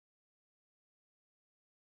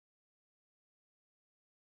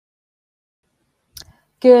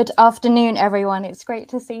Good afternoon, everyone. It's great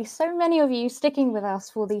to see so many of you sticking with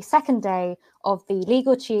us for the second day of the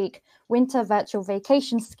Legal Cheek Winter Virtual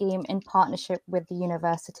Vacation Scheme in partnership with the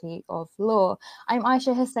University of Law. I'm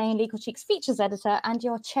Aisha Hussain, Legal Cheek's Features Editor and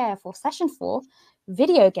your chair for Session 4,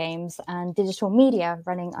 Video Games and Digital Media,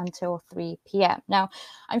 running until 3 p.m. Now,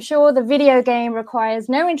 I'm sure the video game requires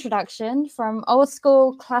no introduction, from old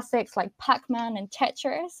school classics like Pac-Man and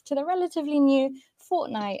Tetris to the relatively new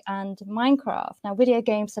Fortnite and Minecraft. Now, video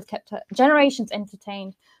games have kept generations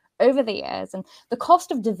entertained over the years, and the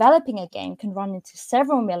cost of developing a game can run into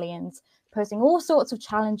several millions, posing all sorts of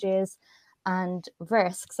challenges and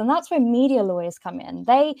risks. And that's where media lawyers come in.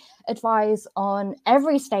 They advise on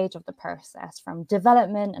every stage of the process, from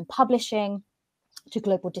development and publishing to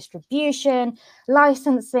global distribution,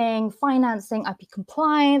 licensing, financing, IP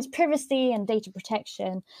compliance, privacy, and data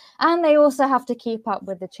protection. And they also have to keep up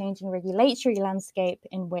with the changing regulatory landscape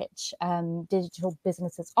in which digital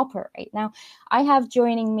businesses operate. Now, I have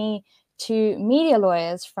joining me two media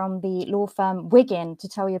lawyers from the law firm Wigan to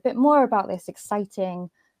tell you a bit more about this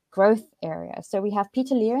exciting growth area. So we have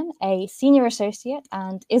Peter Leeran, a senior associate,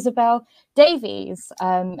 and Isabel Davies,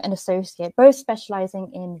 an associate, both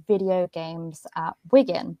specializing in video games at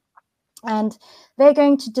Wigan. And they're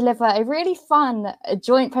going to deliver a really fun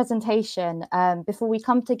joint presentation before we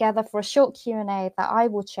come together for a short Q&A that I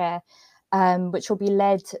will chair, which will be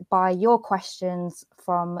led by your questions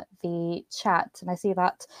from the chat. And I see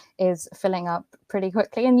that is filling up pretty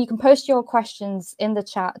quickly. And you can post your questions in the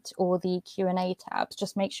chat or the Q&A tabs.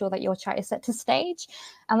 Just make sure that your chat is set to stage.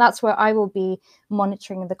 And that's where I will be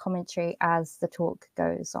monitoring the commentary as the talk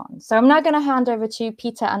goes on. So I'm now going to hand over to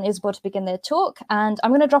Peter and Isabel to begin their talk. And I'm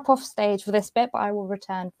going to drop off stage for this bit, but I will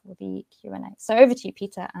return for the Q&A. So over to you,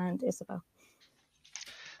 Peter and Isabel.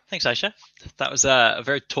 Thanks, Aisha. That was a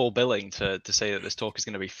very tall billing to say that this talk is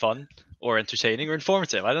going to be fun or entertaining or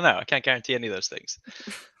informative. I don't know. I can't guarantee any of those things.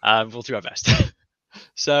 We'll do our best.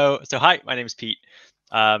 So hi, my name is Pete,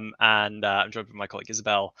 and I'm joined by my colleague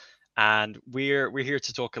Isabel, and we're here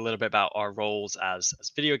to talk a little bit about our roles as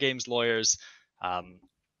video games lawyers.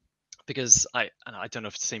 Because I don't know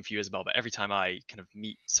if it's the same for you, Isabel, but every time I kind of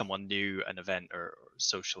meet someone new at an event or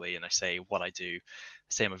socially, and I say what I do, I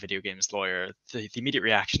say I'm a video games lawyer, the immediate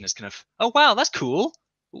reaction is kind of, oh wow, that's cool.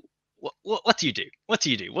 What do you do? What do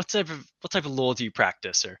you do? What type of law do you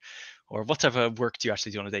practice, or what type of work do you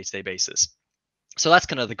actually do on a day-to-day basis? So that's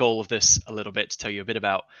kind of the goal of this a little bit, to tell you a bit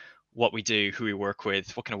about what we do, who we work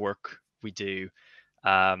with, what kind of work we do.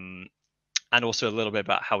 And also a little bit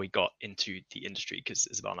about how we got into the industry, because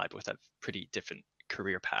Isabel and I both have pretty different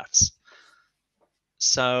career paths.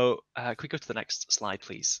 So could we go to the next slide,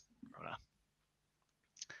 please, Rona?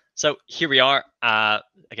 So here we are.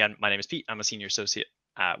 Again, my name is Pete. I'm a senior associate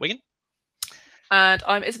at Wigan. And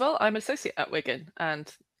I'm Isabel. I'm an associate at Wigan.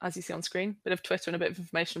 And as you see on screen, a bit of Twitter and a bit of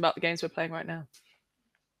information about the games we're playing right now.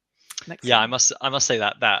 Next slide. I must say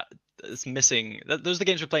that is missing. Those are the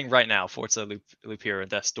games we're playing right now: Forza, Loop Hero,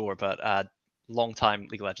 and Death's Door. But long-time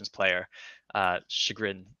League of Legends player,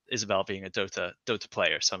 chagrin Isabel being a Dota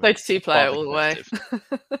player. So I'm Dota 2 player all the way.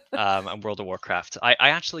 And World of Warcraft. I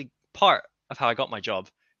actually, part of how I got my job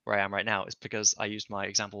where I am right now is because I used my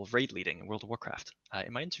example of raid leading in World of Warcraft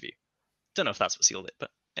in my interview. Don't know if that's what sealed it,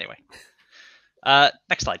 but anyway.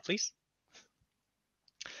 Next slide, please.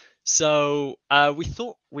 So we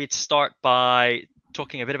thought we'd start by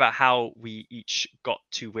talking a bit about how we each got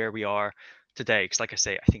to where we are today, because like I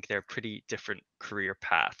say, I think they're pretty different career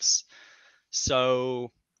paths.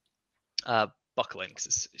 So buckle in, because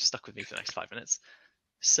it's stuck with me for the next 5 minutes.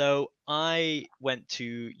 So I went to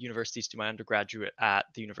university to do my undergraduate at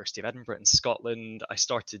the University of Edinburgh in Scotland. I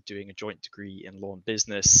started doing a joint degree in law and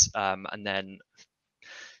business, and then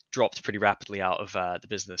dropped pretty rapidly out of the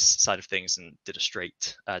business side of things and did a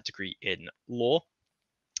straight degree in law.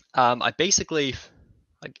 I basically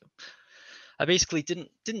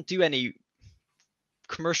didn't do any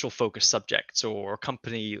commercial focused subjects or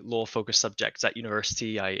company law focused subjects at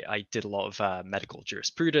university. I did a lot of medical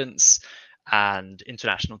jurisprudence and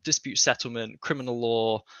international dispute settlement, criminal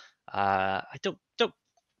law. I don't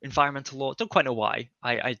environmental law. Don't quite know why.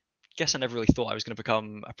 I guess I never really thought I was going to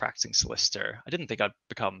become a practicing solicitor. I didn't think I'd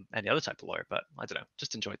become any other type of lawyer, but I don't know,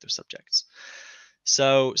 just enjoyed those subjects.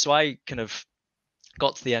 So I kind of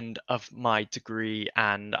got to the end of my degree,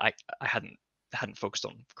 and I hadn't focused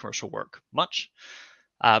on commercial work much.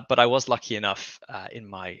 But I was lucky enough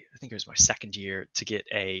in I think it was my second year, to get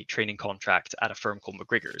a training contract at a firm called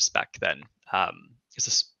McGregor's back then. It's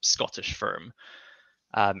a Scottish firm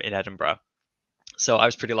in Edinburgh. So I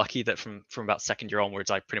was pretty lucky that from about second year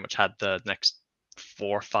onwards, I pretty much had the next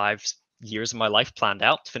 4 or 5 years of my life planned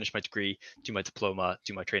out to finish my degree, do my diploma,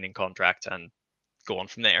 do my training contract, and go on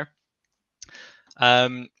from there.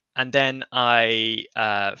 And then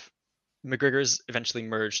McGregor's eventually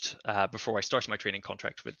merged before I started my training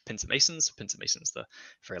contract with Pinsent Masons. Pinsent Masons, the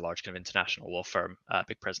very large kind of international law firm,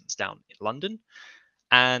 big presence down in London.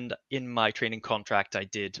 And in my training contract, I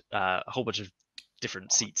did a whole bunch of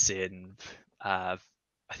different seats in, I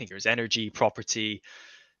think it was energy, property,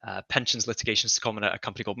 pensions, litigation common at a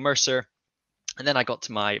company called Mercer. And then I got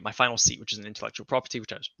to my final seat, which is in intellectual property,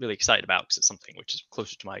 which I was really excited about because it's something which is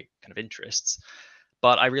closer to my kind of interests.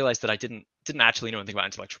 But I realized that I didn't actually know anything about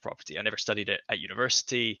intellectual property. I never studied it at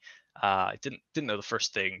university. I didn't know the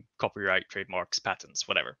first thing: copyright, trademarks, patents,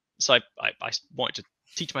 whatever. So I wanted to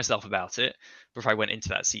teach myself about it before I went into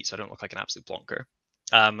that seat, so I don't look like an absolute blonker.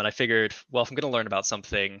 And I figured, well, if I'm going to learn about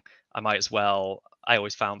something, I might as well. I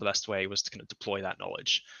always found the best way was to kind of deploy that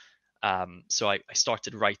knowledge. So I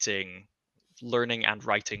started learning and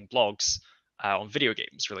writing blogs on video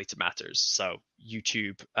games related matters. So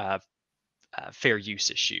YouTube, fair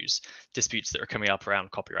use issues, disputes that are coming up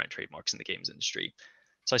around copyright and trademarks in the games industry.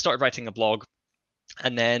 So I started writing a blog,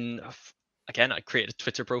 and then again, I created a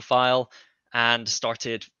Twitter profile and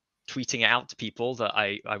started tweeting it out to people that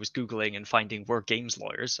I was Googling and finding were games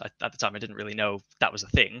lawyers. At the time, I didn't really know that was a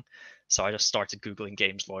thing. So I just started Googling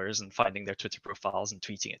games lawyers and finding their Twitter profiles and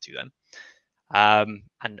tweeting it to them.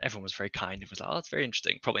 And everyone was very kind. It was like, oh, it's very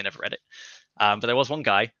interesting. Probably never read it. But there was one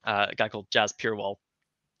guy, a guy called Jazz Purewall,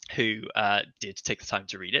 who did take the time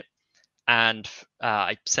to read it. And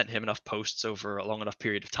I sent him enough posts over a long enough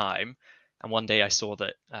period of time. And one day I saw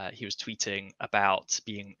that he was tweeting about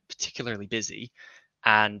being particularly busy,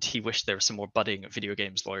 and he wished there were some more budding video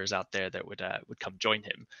games lawyers out there that would come join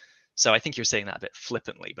him. So I think he was saying that a bit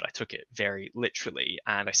flippantly, but I took it very literally,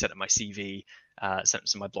 and I sent him my CV, sent him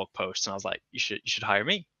some of my blog posts, and I was like, you should hire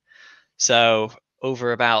me. So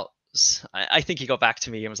over about, I think he got back to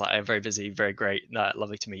me and was like, I'm very busy, very great,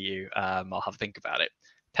 lovely to meet you. I'll have a think about it.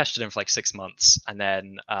 Pestered him for like 6 months, and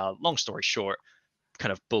then long story short,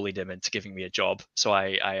 kind of bullied him into giving me a job. So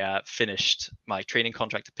I finished my training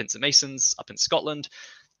contract at Pinsent Masons up in Scotland,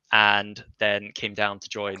 and then came down to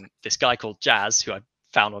join this guy called Jazz, who I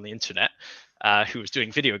found on the internet, who was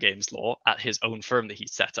doing video games law at his own firm that he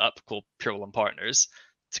set up called Purewall & Partners,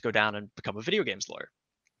 to go down and become a video games lawyer.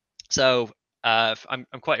 So I'm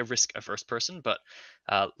quite a risk averse person, but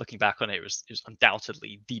looking back on it, it was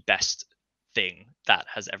undoubtedly the best thing that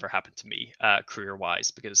has ever happened to me career wise,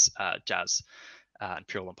 because Jazz and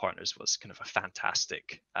Purewall & Partners was kind of a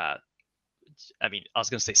fantastic, I mean, I was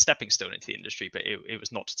going to say stepping stone into the industry, but it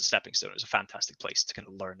was not just a stepping stone. It was a fantastic place to kind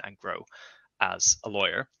of learn and grow as a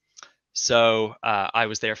lawyer. So I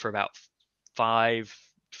was there for about five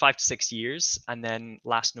to 6 years. And then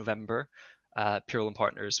last November, Purewall &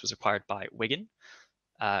 Partners was acquired by Wigan.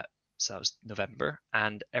 So that was November.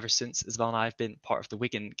 And ever since, Isabel and I have been part of the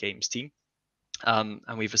Wigan Games team. And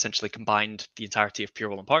we've essentially combined the entirety of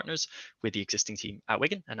Purewall & Partners with the existing team at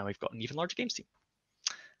Wigan. And now we've got an even larger games team.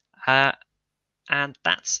 And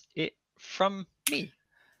that's it from me.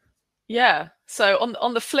 Yeah. So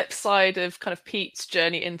on the flip side of kind of Pete's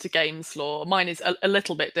journey into games law, mine is a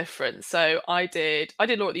little bit different. So I did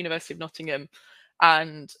law at the University of Nottingham,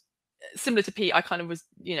 and similar to Pete, I kind of was,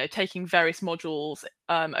 taking various modules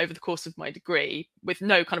over the course of my degree with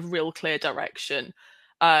no kind of real clear direction.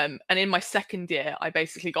 And in my second year, I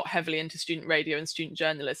basically got heavily into student radio and student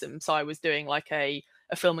journalism. So I was doing like a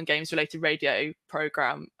film and games related radio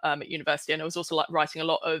program at university, and I was also like writing a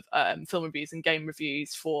lot of film reviews and game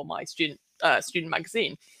reviews for my student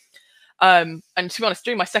magazine. And to be honest,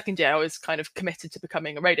 during my second year, I was kind of committed to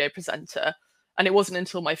becoming a radio presenter. And it wasn't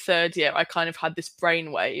until my third year I kind of had this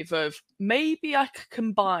brainwave of maybe I could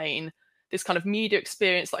combine this kind of media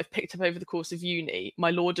experience that I've picked up over the course of uni,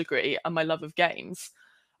 my law degree, and my love of games.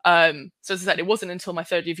 So as I said, it wasn't until my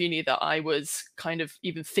third year of uni that I was kind of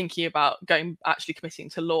even thinking about actually committing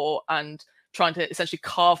to law and trying to essentially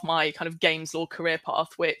carve my kind of games law career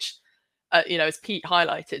path, which, as Pete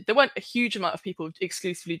highlighted, there weren't a huge amount of people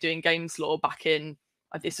exclusively doing games law back in,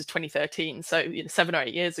 this was 2013, so 7 or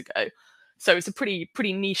 8 years ago. So it's a pretty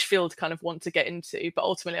niche field to kind of want to get into. But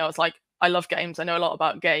ultimately, I was like, I love games. I know a lot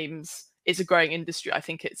about games. It's a growing industry. I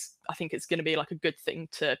think it's going to be like a good thing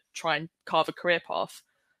to try and carve a career path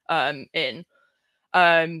in.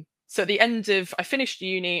 So at the end of, I finished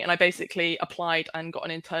uni and I basically applied and got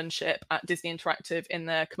an internship at Disney Interactive in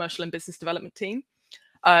their commercial and business development team.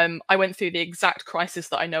 I went through the exact crisis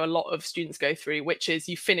that I know a lot of students go through, which is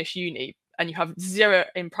you finish uni and you have zero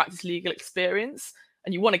in practice legal experience.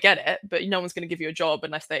 And you want to get it, but no one's going to give you a job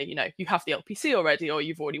unless they, you have the LPC already, or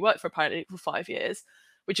you've already worked for a paralegal for 5 years,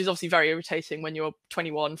 which is obviously very irritating when you're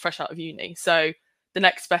 21, fresh out of uni. So the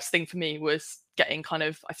next best thing for me was getting kind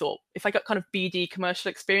of, I thought, if I got kind of BD commercial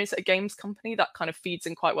experience at a games company, that kind of feeds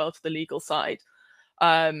in quite well to the legal side.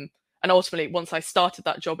 And ultimately, once I started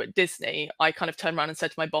that job at Disney, I kind of turned around and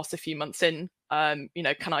said to my boss a few months in, can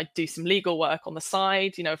I do some legal work on the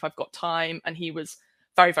side, if I've got time? And he was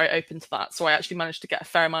very, very open to that. So I actually managed to get a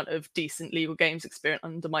fair amount of decent legal games experience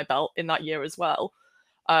under my belt in that year as well,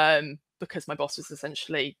 because my boss was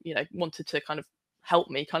essentially, wanted to kind of help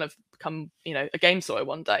me kind of become, a games lawyer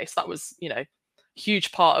one day. So that was,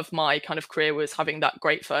 huge part of my kind of career, was having that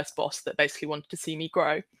great first boss that basically wanted to see me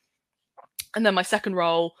grow. And then my second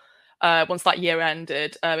role, once that year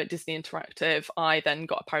ended at Disney Interactive, I then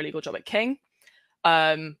got a paralegal job at King.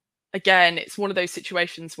 Again, it's one of those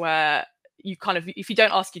situations where you kind of, if you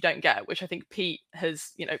don't ask, you don't get, which I think Pete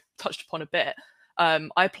has, touched upon a bit.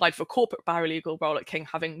 I applied for a corporate paralegal role at King,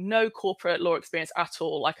 having no corporate law experience at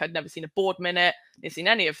all. Like, I'd never seen a board minute, never seen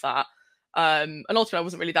any of that. And ultimately, I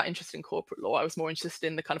wasn't really that interested in corporate law. I was more interested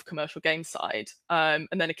in the kind of commercial game side. And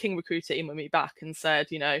then a King recruiter emailed me back and said,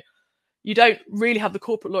 you don't really have the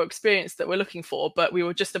corporate law experience that we're looking for, but we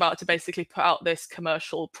were just about to basically put out this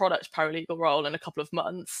commercial product paralegal role in a couple of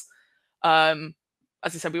months. As I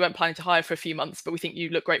said, we weren't planning to hire for a few months, but we think you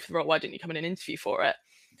look great for the role. Why didn't you come in and interview for it?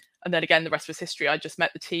 And then again, the rest was history. I just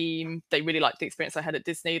met the team. They really liked the experience I had at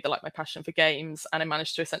Disney. They liked my passion for games. And I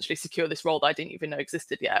managed to essentially secure this role that I didn't even know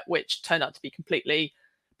existed yet, which turned out to be completely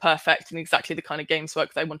perfect and exactly the kind of games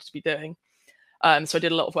work that I wanted to be doing. So I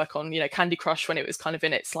did a lot of work on, Candy Crush when it was kind of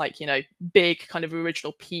in its big kind of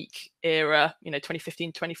original peak era,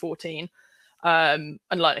 2015, 2014, and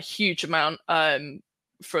learned a huge amount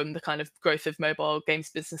from the kind of growth of mobile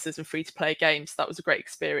games businesses and free to play games. That was a great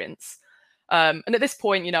experience. And at this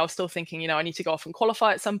point, I was still thinking, I need to go off and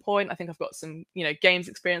qualify at some point. I think I've got some, games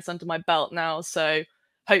experience under my belt now. So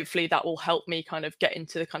hopefully that will help me kind of get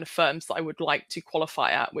into the kind of firms that I would like to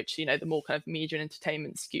qualify at, which, the more kind of media and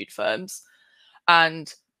entertainment skewed firms.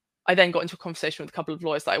 And I then got into a conversation with a couple of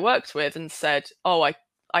lawyers that I worked with and said, oh, I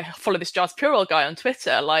follow this Jazz Purell guy on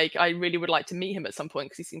Twitter. Like, I really would like to meet him at some point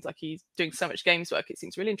because he seems like he's doing so much games work. It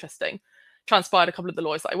seems really interesting. Transpired a couple of the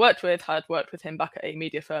lawyers that I worked with had worked with him back at a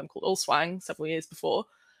media firm called Allswang several years before.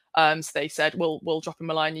 So they said, we'll drop him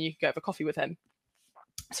a line and you can go have a coffee with him.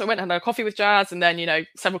 So I went and had a coffee with Jazz, and then,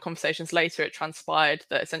 several conversations later, it transpired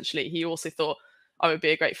that essentially he also thought I would be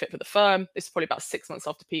a great fit for the firm. This is probably about 6 months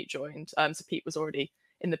after Pete joined. So Pete was already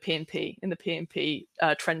in the P&P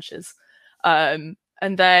trenches. And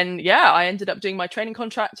then, I ended up doing my training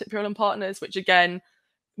contract at Purell & Partners, which again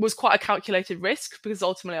was quite a calculated risk because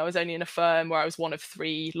ultimately I was only in a firm where I was one of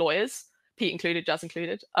 3 lawyers, Pete included, Jazz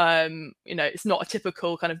included. It's not a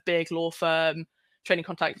typical kind of big law firm training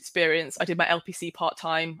contract experience. I did my LPC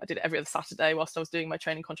part-time. I did it every other Saturday whilst I was doing my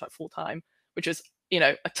training contract full-time, which was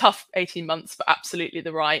a tough 18 months, but absolutely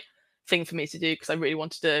the right thing for me to do because I really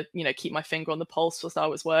wanted to, keep my finger on the pulse whilst I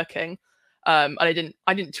was working. And I didn't,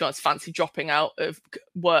 to be honest, fancy dropping out of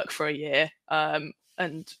work for a year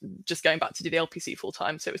and just going back to do the LPC full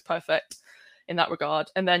time. So it was perfect in that regard.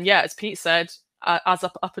 And then, as Pete said, as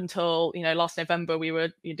up until, last November, we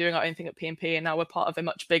were doing our own thing at P&P, and now we're part of a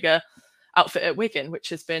much bigger outfit at Wigan, which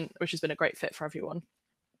has been a great fit for everyone.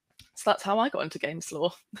 So that's how I got into games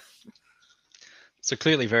law. So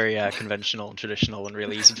clearly very conventional and traditional and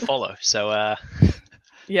really easy to follow. So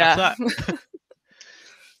yeah,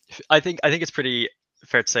 I think it's pretty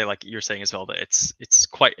fair to say, like you're saying as well, that it's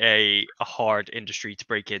quite a hard industry to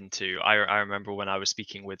break into. I remember when I was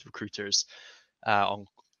speaking with recruiters on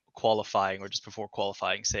qualifying or just before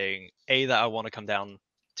qualifying, saying that I want to come down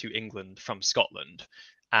to England from Scotland,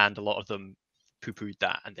 and a lot of them poo-pooed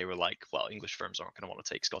that, and they were like, well, English firms aren't going to want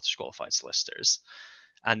to take Scottish qualified solicitors.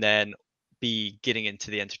 And then getting into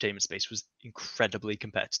the entertainment space was incredibly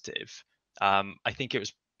competitive. I think I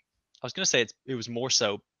was going to say it was more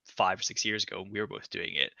so 5 or 6 years ago when we were both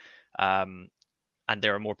doing it. And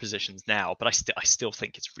there are more positions now, but I still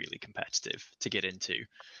think it's really competitive to get into.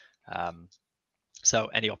 So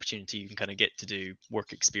any opportunity you can kind of get to do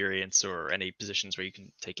work experience or any positions where you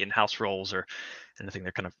can take in-house roles or anything,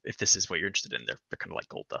 they're kind of, if this is what you're interested in, they're kind of like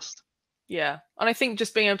gold dust. Yeah. And I think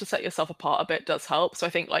just being able to set yourself apart a bit does help. So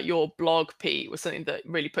I think like your blog, Pete, was something that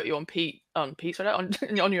really put you on Pete's radar,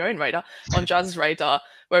 on your own radar, on Jazz's radar.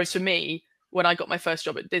 Whereas for me, when I got my first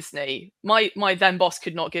job at Disney, my then boss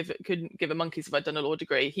couldn't give a monkeys if I'd done a law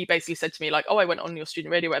degree. He basically said to me like, oh, I went on your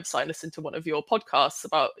student radio website and listened to one of your podcasts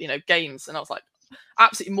about, games. And I was like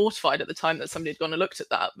absolutely mortified at the time that somebody had gone and looked at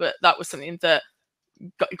that. But that was something that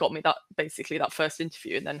got me that first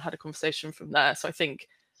interview, and then had a conversation from there. So I think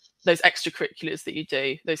those extracurriculars that you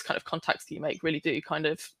do, those kind of contacts that you make, really do kind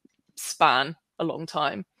of span a long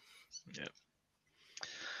time. Yeah.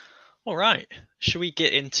 All right. Should we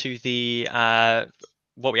get into the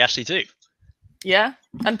what we actually do? Yeah,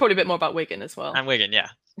 and probably a bit more about Wigan as well. And Wigan, yeah.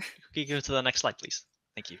 Can you go to the next slide, please?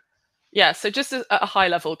 Thank you. Yeah, so just at a high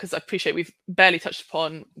level, because I appreciate we've barely touched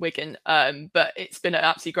upon Wigan, but it's been an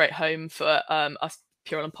absolutely great home for us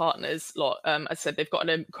Pure and partners lot. As I said, they've got an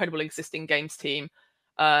incredible existing games team.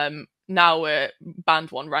 Now we're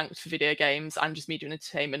band 1 ranked for video games and just media and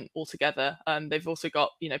entertainment altogether. They've also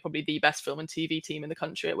got, probably the best film and TV team in the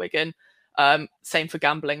country at Wigan. Same for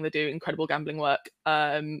gambling. They do incredible gambling work.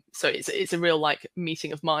 So it's a real like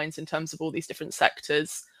meeting of minds in terms of all these different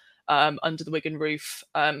sectors under the Wigan roof.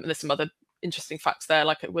 There's some other interesting facts there,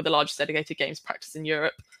 like we're the largest dedicated games practice in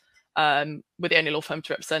Europe. We're the only law firm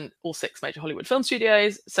to represent all 6 major Hollywood film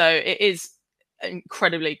studios. So it is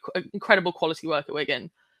incredible quality work at Wigan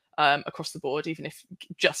across the board. Even if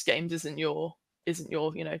just games isn't your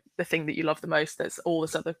the thing that you love the most, there's all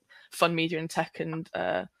this other fun media and tech and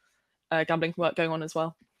gambling work going on as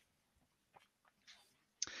well.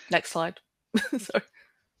 Next slide. Sorry.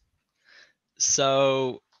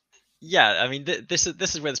 So yeah, I mean, this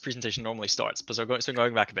is where this presentation normally starts. But so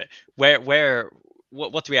going back a bit,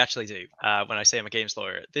 what do we actually do? When I say I'm a games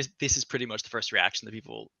lawyer, this is pretty much the first reaction that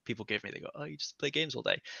people give me. They go, "Oh, you just play games all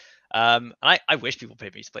day." And I wish people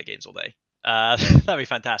paid me to play games all day. That'd be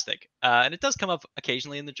fantastic. And it does come up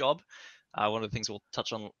occasionally in the job. One of the things we'll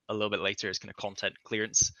touch on a little bit later is kind of content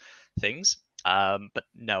clearance things. But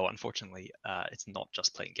no, unfortunately, it's not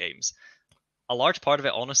just playing games. A large part of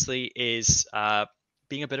it, honestly, is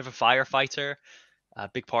being a bit of a firefighter. A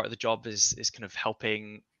big part of the job is kind of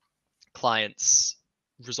helping clients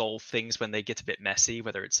resolve things when they get a bit messy,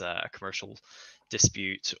 whether it's a commercial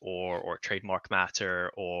dispute or a trademark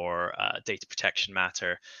matter or a data protection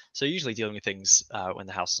matter. So usually dealing with things when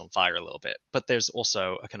the house is on fire a little bit. But there's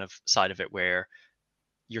also a kind of side of it where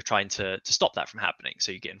you're trying to stop that from happening.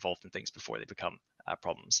 So you get involved in things before they become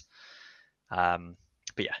problems.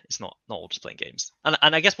 But yeah, it's not all just playing games. And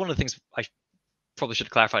I guess one of the things I probably should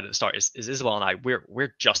have clarified at the start is Isabel and I,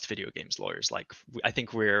 we're just video games lawyers. Like I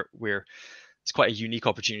think we're it's quite a unique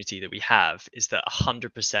opportunity that we have, is that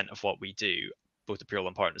 100% of what we do, both at Pure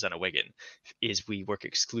Law Partners and at Wigan, is we work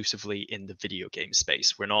exclusively in the video game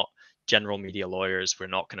space. We're not general media lawyers. We're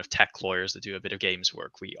not kind of tech lawyers that do a bit of games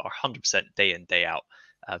work. We are 100% day in, day out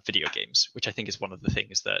video games, which I think is one of the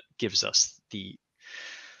things that gives us the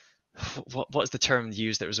what is the term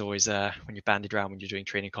used that was always when you're bandied around when you're doing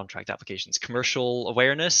training contract applications? Commercial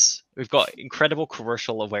awareness. We've got incredible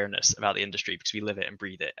commercial awareness about the industry because we live it and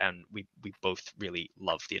breathe it, and we both really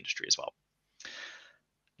love the industry as well.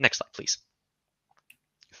 Next slide, please.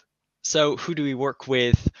 So who do we work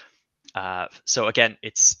with? So again,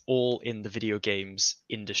 it's all in the video games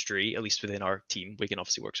industry, at least within our team. Wigan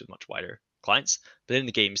obviously works with much wider clients, but in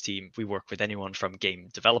the games team, we work with anyone from game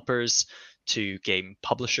developers to game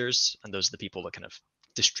publishers, and those are the people that kind of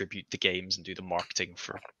distribute the games and do the marketing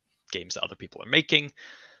for games that other people are making.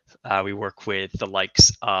 We work with the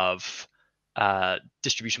likes of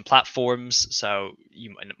distribution platforms, so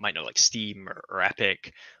you might know like Steam or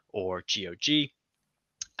Epic or GOG.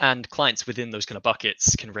 And clients within those kind of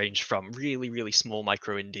buckets can range from really, really small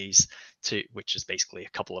micro indies to, which is basically a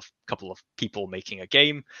couple of people making a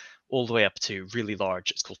game, all the way up to really large.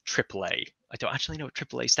 It's called AAA. I don't actually know what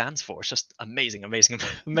AAA stands for. It's just amazing.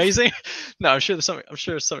 No, I'm sure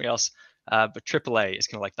there's something else. But AAA is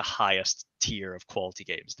kind of like the highest tier of quality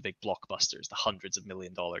games, the big blockbusters, the hundreds of $1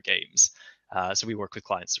 million games. So we work with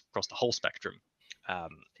clients across the whole spectrum.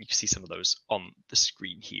 You can see some of those on the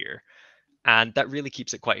screen here. And that really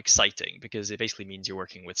keeps it quite exciting because it basically means you're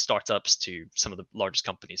working with startups to some of the largest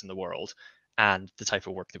companies in the world. And the type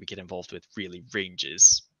of work that we get involved with really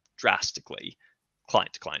ranges drastically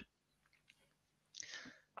client to client.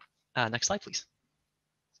 Next slide, please.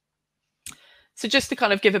 So just to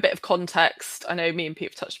kind of give a bit of context, I know me and Pete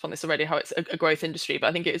have touched upon this already, how it's a growth industry, but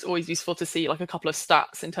I think it is always useful to see like a couple of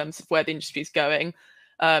stats in terms of where the industry is going.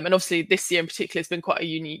 And obviously this year in particular has been quite a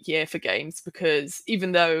unique year for games because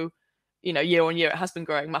even though year on year, it has been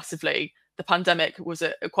growing massively. The pandemic was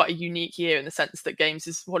quite a unique year in the sense that games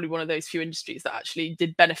is probably one of those few industries that actually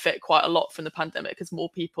did benefit quite a lot from the pandemic as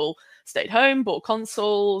more people stayed home, bought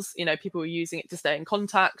consoles, people were using it to stay in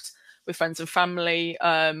contact with friends and family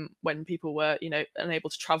when people were,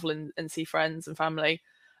 unable to travel and see friends and family.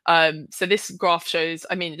 So this graph shows,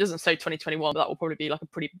 I mean, it doesn't show 2021, but that will probably be like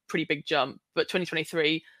a pretty big jump. But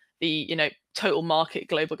 2023, the total market,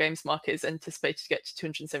 global games market, is anticipated to get to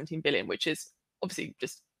 217 billion, which is obviously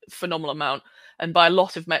just phenomenal amount. And by a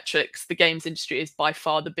lot of metrics, the games industry is by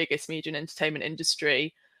far the biggest media and entertainment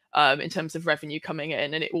industry in terms of revenue coming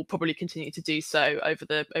in, and it will probably continue to do so over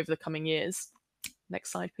the coming years.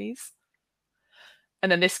 Next slide, please.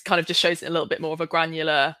 And then this kind of just shows it a little bit more of a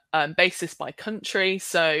granular basis by country.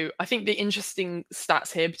 So I think the interesting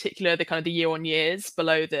stats here, in particular, the kind of the year on years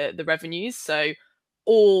below the revenues. So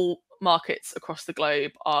all markets across the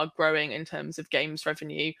globe are growing in terms of games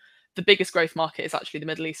revenue. The biggest growth market is actually the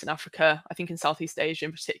Middle East and Africa. I think in Southeast Asia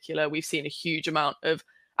in particular, we've seen a huge amount of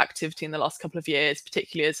activity in the last couple of years,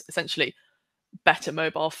 particularly as essentially better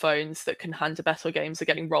mobile phones that can handle better games are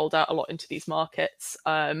getting rolled out a lot into these markets.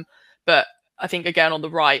 But I think, again, on the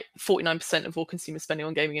right, 49% of all consumer spending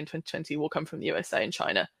on gaming in 2020 will come from the USA and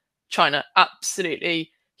China. China,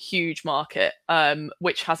 absolutely huge market,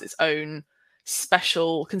 which has its own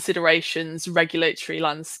special considerations, regulatory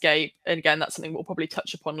landscape. And again, that's something we'll probably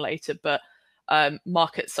touch upon later. But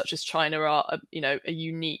markets such as China are, a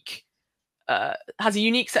unique, has a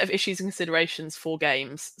unique set of issues and considerations for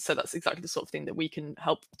games. So that's exactly the sort of thing that we can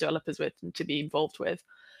help developers with and to be involved with.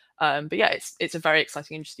 But yeah, it's a very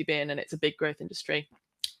exciting industry to be in, and it's a big growth industry.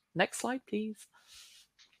 Next slide, please.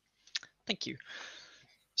 Thank you.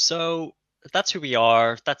 So that's who we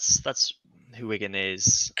are. That's who Wigan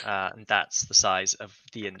is, and that's the size of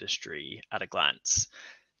the industry at a glance.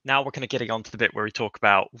 Now we're kind of getting on to the bit where we talk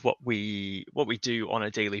about what we do on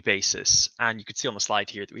a daily basis, and you can see on the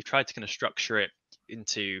slide here that we've tried to kind of structure it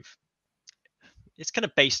into. It's kind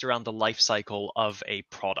of based around the life cycle of a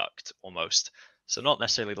product almost. So not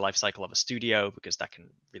necessarily the life cycle of a studio, because that can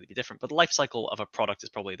really be different, but the life cycle of a product is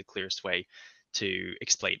probably the clearest way to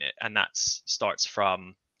explain it. And that starts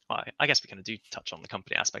from, well, I guess we kind of do touch on the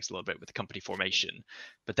company aspects a little bit with the company formation,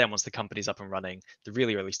 but then once the company's up and running, the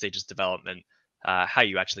really early stages of development, how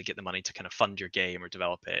you actually get the money to kind of fund your game or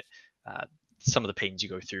develop it, some of the pains you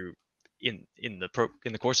go through in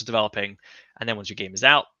the course of developing, and then once your game is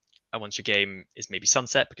out, and once your game is maybe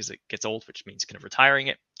sunset because it gets old, which means kind of retiring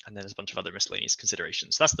it, and then there's a bunch of other miscellaneous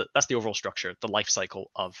considerations. That's the overall structure, the life cycle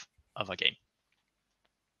of a game.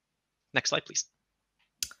 Next slide, please.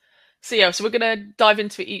 So yeah, so we're going to dive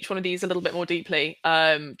into each one of these a little bit more deeply,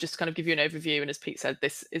 just to kind of give you an overview. And as Pete said,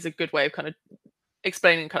 this is a good way of kind of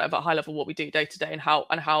explaining kind of at a high level what we do day to day and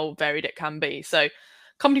how varied it can be. So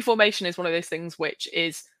company formation is one of those things which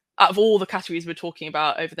is, out of all the categories we're talking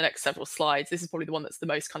about over the next several slides, this is probably the one that's the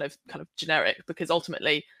most kind of generic, because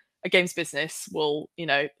ultimately a games business will,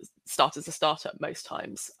 start as a startup most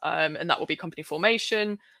times. And that will be company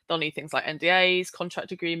formation. They'll need things like NDAs,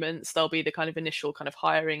 contract agreements. There'll be the kind of initial kind of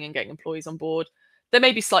hiring and getting employees on board. There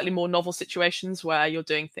may be slightly more novel situations where you're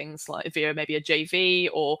doing things like via maybe a JV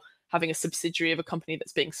or having a subsidiary of a company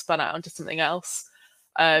that's being spun out into something else.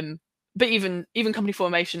 But even company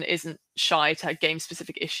formation isn't shy to game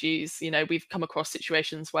specific issues. We've come across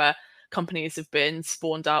situations where companies have been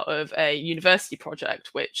spawned out of a university project,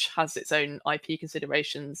 which has its own IP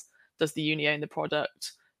considerations. Does the uni own the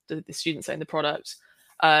product? Do the students own the product?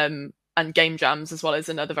 And game jams as well is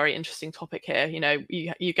another very interesting topic here.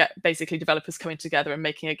 You get basically developers coming together and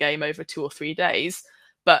making a game over 2 or 3 days,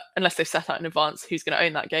 but unless they've set out in advance who's going to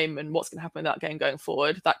own that game and what's going to happen with that game going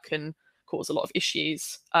forward, that can cause a lot of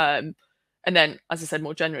issues. And then, as I said,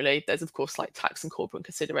 more generally, there's of course like tax and corporate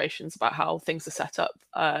considerations about how things are set up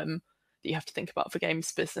that you have to think about for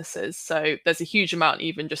games businesses. So there's a huge amount,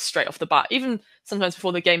 even just straight off the bat, even sometimes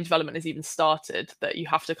before the game development is even started, that you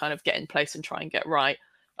have to kind of get in place and try and get right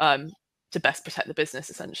to best protect the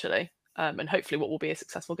business, essentially, and hopefully what will be a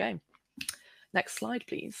successful game. Next slide,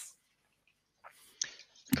 please.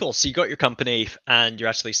 Cool. So you got your company and you're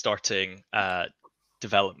actually starting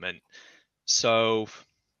development. So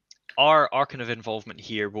our kind of involvement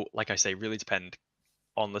here will, like I say, really depend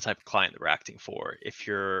on the type of client that we're acting for. If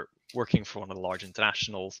you're working for one of the large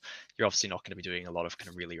internationals, you're obviously not going to be doing a lot of kind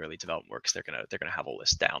of really early development work, because they're gonna have all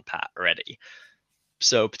this down pat already.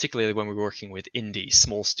 So particularly when we're working with indie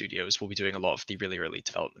small studios, we'll be doing a lot of the really early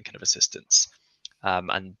development kind of assistance.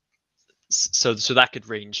 And so that could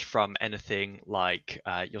range from anything like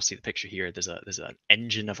you'll see the picture here. There's an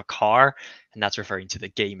engine of a car, and that's referring to the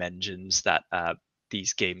game engines that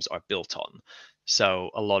these games are built on.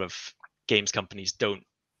 So a lot of games companies don't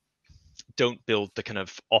build the kind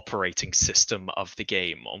of operating system of the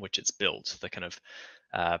game on which it's built. The kind of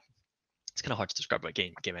it's kind of hard to describe what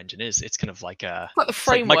a game engine is. It's kind of like a the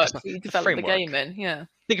framework you develop the game in. Yeah.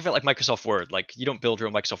 Think of it like Microsoft Word. Like, you don't build your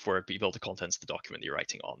own Microsoft Word, but you build the contents of the document that you're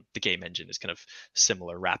writing on. The game engine is kind of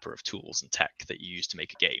similar wrapper of tools and tech that you use to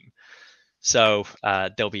make a game. So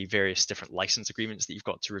there'll be various different license agreements that you've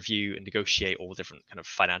got to review and negotiate, all the different kind of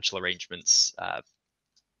financial arrangements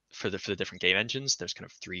for the different game engines. There's kind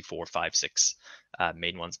of 3, 4, 5, 6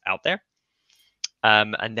 main ones out there.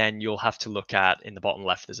 And then you'll have to look at, in the bottom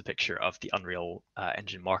left, there's a picture of the Unreal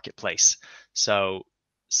Engine marketplace. So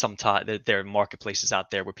sometimes there are marketplaces out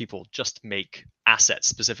there where people just make assets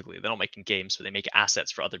specifically. They're not making games, but they make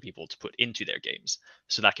assets for other people to put into their games.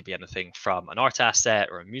 So that could be anything from an art asset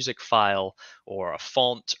or a music file or a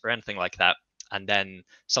font or anything like that. And then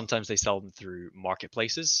sometimes they sell them through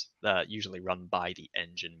marketplaces, usually run by the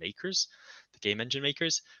engine makers, the game engine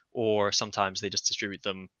makers, or sometimes they just distribute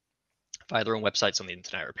them via their own websites on the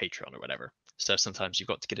internet or Patreon or whatever. So sometimes you've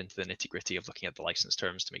got to get into the nitty gritty of looking at the license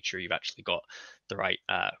terms to make sure you've actually got the right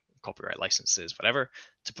copyright licenses, whatever,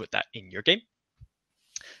 to put that in your game.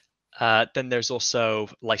 Then there's also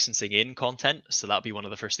licensing in content. So that'll be one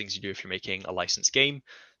of the first things you do if you're making a licensed game.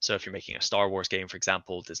 So if you're making a Star Wars game, for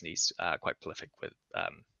example, Disney's quite prolific with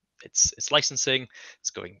its licensing.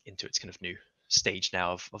 It's going into its kind of new stage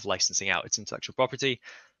now of licensing out its intellectual property.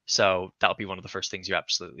 So that'll be one of the first things you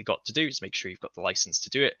absolutely got to do, is make sure you've got the license to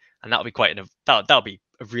do it. And that'll be that'll be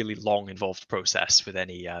a really long, involved process with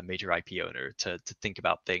any major IP owner to think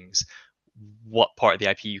about things, what part of the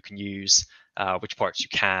IP you can use, which parts you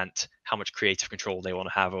can't, how much creative control they want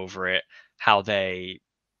to have over it,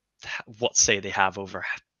 what say they have over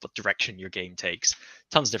what direction your game takes.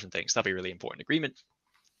 Tons of different things. That'll be a really important agreement.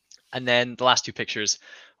 And then the last two pictures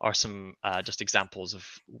are some just examples of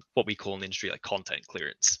what we call in the industry like content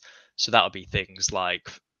clearance. So that'll be things like,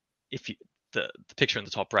 the picture on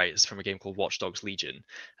the top right is from a game called Watch Dogs Legion,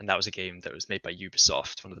 and that was a game that was made by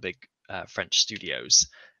Ubisoft, one of the big French studios,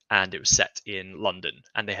 and it was set in London,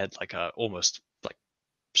 and they had like almost like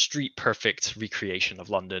street perfect recreation of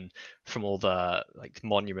London, from all the like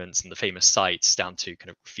monuments and the famous sites down to kind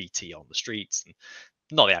of graffiti on the streets, and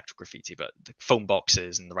not the actual graffiti, but the phone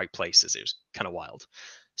boxes in the right places. It was kind of wild.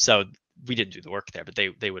 So we didn't do the work there, but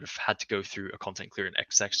they would have had to go through a content clearance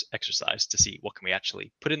exercise to see what can we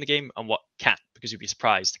actually put in the game and what can't, because you'd be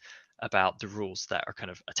surprised about the rules that are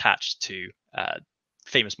kind of attached to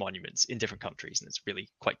famous monuments in different countries, and it's really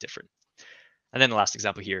quite different. And then the last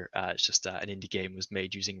example here, it's just an indie game was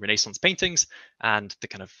made using Renaissance paintings, and the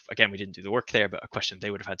kind of, again, we didn't do the work there, but a question they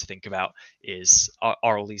would have had to think about is,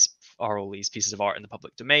 are all these pieces of art in the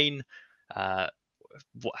public domain?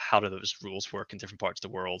 How do those rules work in different parts of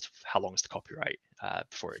the world? How long is the copyright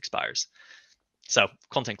before it expires? So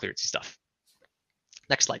content clearance stuff.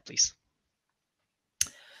 Next slide, please.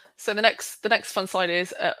 So the next fun slide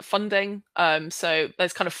is funding. So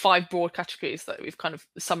there's kind of 5 broad categories that we've kind of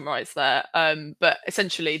summarized there. But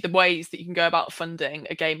essentially, the ways that you can go about funding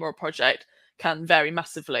a game or a project can vary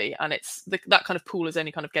massively, and it's that kind of pool is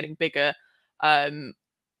only kind of getting bigger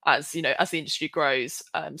as the industry grows.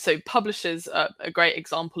 So publishers are a great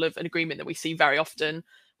example of an agreement that we see very often.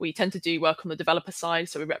 We tend to do work on the developer side,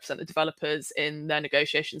 so we represent the developers in their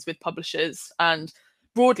negotiations with publishers. And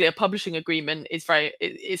broadly, a publishing agreement is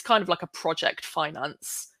kind of like a project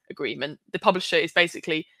finance agreement. The publisher is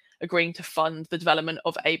basically agreeing to fund the development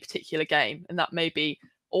of a particular game, and that may be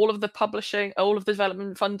all of the publishing, all of the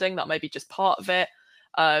development funding, that may be just part of it.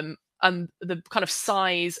 And the kind of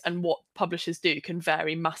size and what publishers do can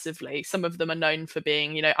vary massively. Some of them are known for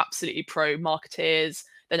being, absolutely pro marketeers.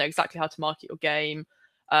 They know exactly how to market your game.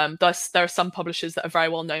 Thus, there are some publishers that are very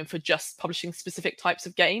well known for just publishing specific types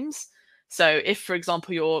of games. So if, for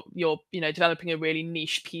example, you're developing a really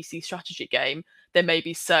niche PC strategy game, there may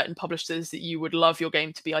be certain publishers that you would love your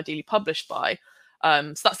game to be ideally published by.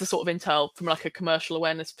 So that's the sort of intel from like a commercial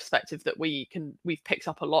awareness perspective that we've picked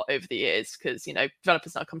up a lot over the years, because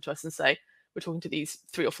developers now come to us and say, we're talking to these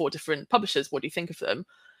 3 or 4 different publishers, what do you think of them?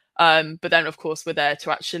 But then of course we're there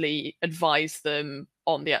to actually advise them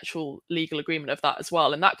on the actual legal agreement of that as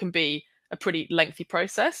well, and that can be a pretty lengthy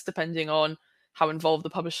process depending on how involved the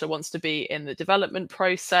publisher wants to be in the development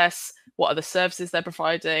process, what other services they're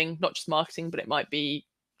providing, not just marketing, but it might be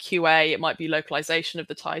QA, it might be localization of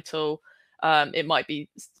the title. It might be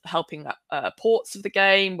helping ports of the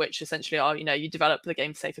game, which essentially are, you develop the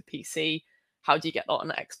game, say, for PC. How do you get that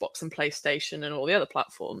on Xbox and PlayStation and all the other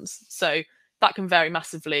platforms? So that can vary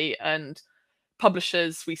massively. And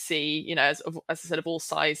publishers we see, as I said, of all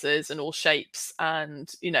sizes and all shapes.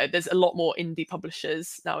 And, there's a lot more indie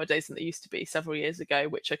publishers nowadays than there used to be several years ago,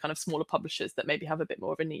 which are kind of smaller publishers that maybe have a bit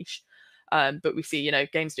more of a niche. But we see,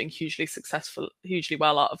 games doing hugely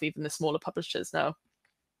well out of even the smaller publishers now.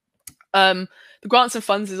 The grants and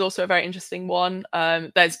funds is also a very interesting one.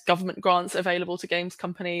 There's government grants available to games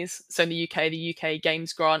companies. So in the UK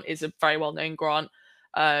Games Grant is a very well-known grant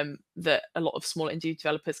that a lot of small indie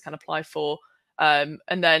developers can apply for.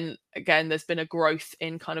 And then again, there's been a growth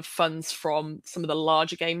in kind of funds from some of the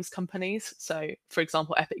larger games companies. So, for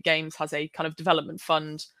example, Epic Games has a kind of development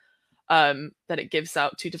fund that it gives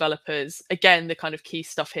out to developers. Again, the kind of key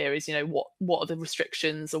stuff here is, what are the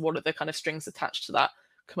restrictions, or what are the kind of strings attached to that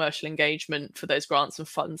commercial engagement for those grants and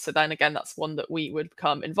funds. So then again, that's one that we would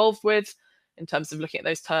become involved with in terms of looking at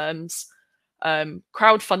those terms.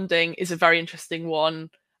 Crowdfunding is a very interesting one.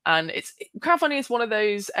 And crowdfunding is one of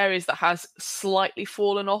those areas that has slightly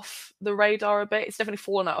fallen off the radar a bit. It's definitely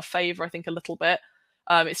fallen out of favor, I think, a little bit.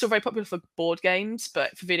 It's still very popular for board games,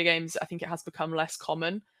 but for video games, I think it has become less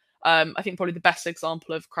common. I think probably the best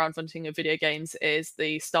example of crowdfunding of video games is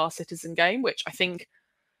the Star Citizen game, which I think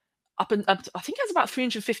I think it has about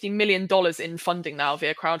 $350 million in funding now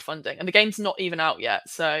via crowdfunding, and the game's not even out yet.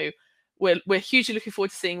 So we're hugely looking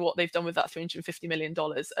forward to seeing what they've done with that $350 million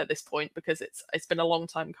at this point, because it's been a long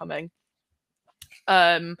time coming.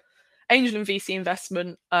 Angel and VC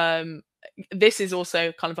investment. This is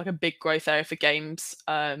also kind of like a big growth area for games,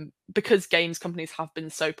 because games companies have been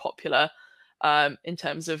so popular in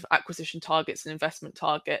terms of acquisition targets and investment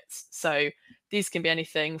targets. So these can be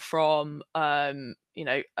anything from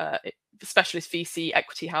specialist VC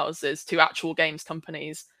equity houses to actual games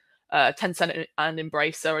companies. Tencent and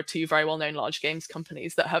Embracer are two very well-known large games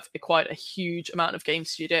companies that have acquired a huge amount of game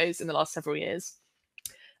studios in the last several years.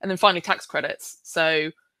 And then finally, tax credits.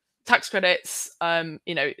 So tax credits,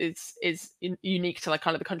 is unique to like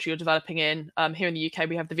kind of the country you're developing in. Here in the UK,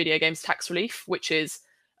 we have the video games tax relief, which is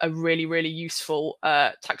a really, really useful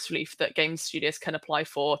tax relief that game studios can apply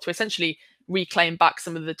for to essentially reclaim back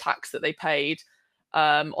some of the tax that they paid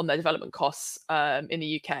on their development costs in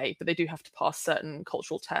the UK, but they do have to pass certain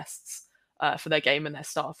cultural tests for their game and their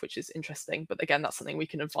staff, which is interesting. But again, that's something we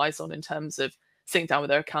can advise on in terms of sitting down with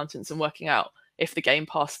their accountants and working out if the game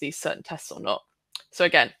passed these certain tests or not. So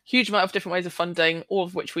again, huge amount of different ways of funding, all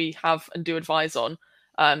of which we have and do advise on.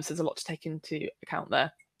 So there's a lot to take into account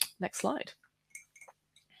there. Next slide.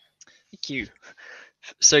 Thank you.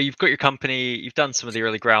 So you've got your company, you've done some of the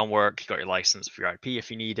early groundwork, you've got your license for your IP if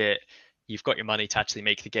you need it. You've got your money to actually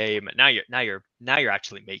make the game. Now you're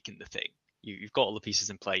actually making the thing. You've got all the pieces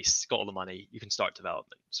in place, got all the money. You can start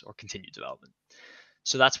development or continue development.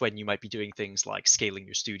 So that's when you might be doing things like scaling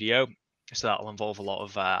your studio. So that'll involve a lot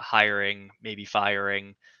of hiring, maybe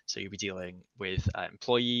firing. So you'll be dealing with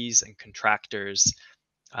employees and contractors.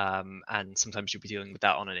 And sometimes you'll be dealing with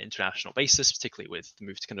that on an international basis, particularly with the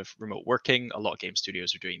move to kind of remote working. A lot of game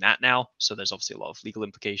studios are doing that now. So there's obviously a lot of legal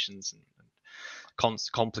implications and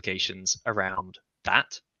complications around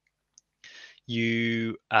that.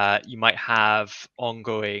 You might have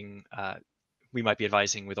ongoing. We might be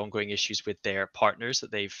advising with ongoing issues with their partners that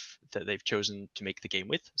they've chosen to make the game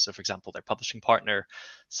with. So, for example, their publishing partner.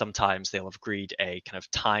 Sometimes they'll have agreed a kind of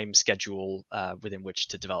time schedule within which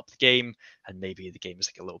to develop the game, and maybe the game is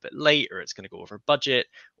like a little bit late, or it's going to go over budget,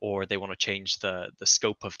 or they want to change the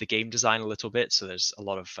scope of the game design a little bit. So there's a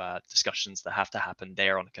lot of discussions that have to happen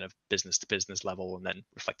there on a kind of business to business level, and then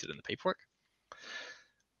reflected in the paperwork.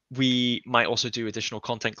 We might also do additional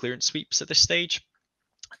content clearance sweeps at this stage.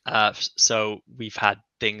 So we've had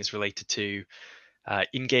things related to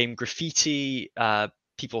in-game graffiti,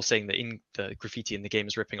 people saying that in the graffiti in the game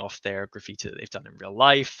is ripping off their graffiti that they've done in real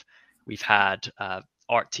life. We've had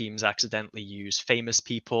art teams accidentally use famous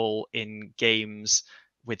people in games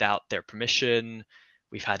without their permission.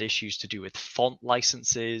 We've had issues to do with font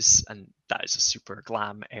licenses, and that is a super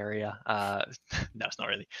glam area. No, it's not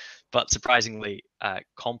really, but surprisingly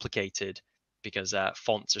complicated, because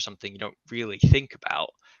fonts are something you don't really think about,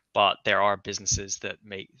 but there are businesses that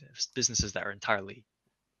are entirely,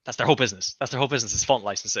 that's their whole business. That's their whole business is font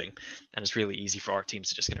licensing. And it's really easy for art teams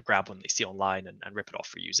to just kind of grab one they see online and rip it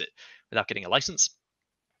off or use it without getting a license.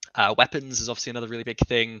 Weapons is obviously another really big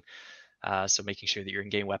thing. So making sure that your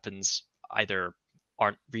in-game weapons either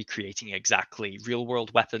aren't recreating exactly real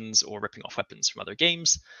world weapons or ripping off weapons from other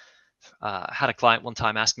games. I had a client one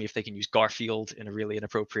time ask me if they can use Garfield in a really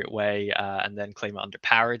inappropriate way and then claim it under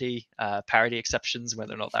parody exceptions,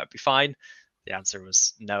 whether or not that would be fine. The answer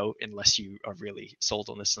was no, unless you are really sold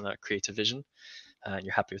on this and a creative vision and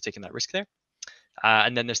you're happy with taking that risk there.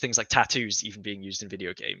 And then there's things like tattoos even being used in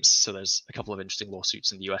video games. So there's a couple of interesting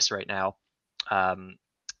lawsuits in the US right now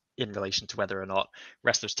in relation to whether or not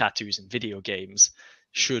wrestlers' tattoos in video games,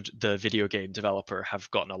 should the video game developer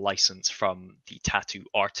have gotten a license from the tattoo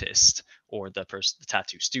artist or the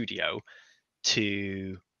tattoo studio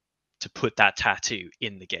to put that tattoo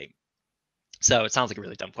in the game. So it sounds like a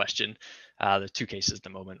really dumb question. There are two cases at the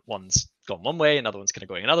moment. One's gone one way, another one's kind of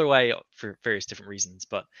going another way for various different reasons,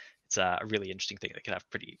 but it's a really interesting thing that can have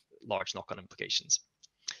pretty large knock-on implications.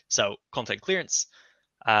 So content clearance.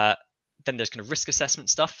 Then there's kind of risk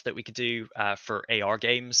assessment stuff that we could do for AR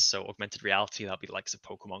games. So augmented reality, that'll be the likes of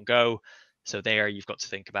Pokemon Go. So there you've got to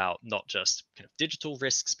think about not just kind of digital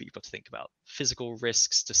risks, but you've got to think about physical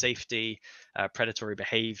risks to safety, predatory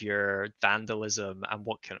behavior, vandalism, and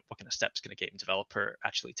what kind of steps can a game developer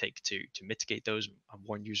actually take to mitigate those and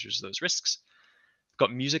warn users of those risks.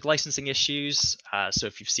 Got music licensing issues. So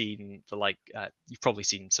if you've seen you've probably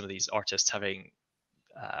seen some of these artists having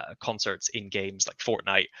concerts in games like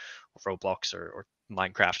Fortnite or Roblox or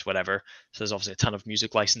Minecraft, whatever. So there's obviously a ton of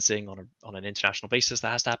music licensing on an international basis that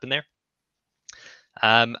has to happen there.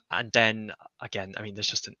 And then again, I mean, there's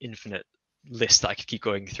just an infinite list that I could keep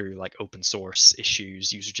going through, like open source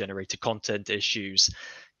issues, user generated content issues,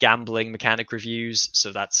 gambling mechanic reviews.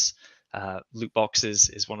 So that's loot boxes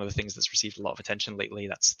is one of the things that's received a lot of attention lately.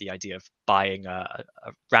 That's the idea of buying a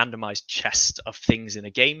randomized chest of things in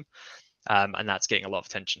a game. And that's getting a lot of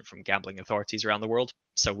attention from gambling authorities around the world.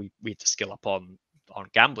 So we had to skill up on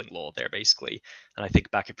gambling law there, basically. And I think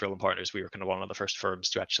back at Prill and Partners, we were kind of one of the first firms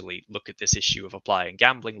to actually look at this issue of applying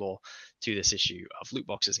gambling law to this issue of loot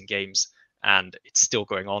boxes in games. And it's still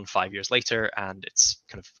going on 5 years later, and it's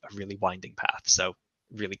kind of a really winding path. So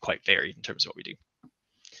really quite varied in terms of what we do.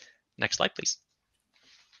 Next slide, please.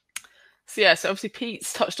 So yeah, so obviously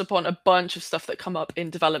Pete's touched upon a bunch of stuff that come up in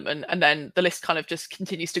development, and then the list kind of just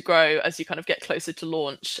continues to grow as you kind of get closer to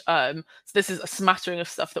launch. So this is a smattering of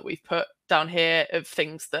stuff that we've put down here of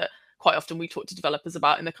things that quite often we talk to developers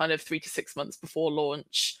about in the kind of 3 to 6 months before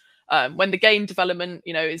launch. When the game development,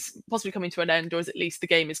 is possibly coming to an end, or is at least the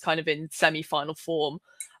game is kind of in semi-final form.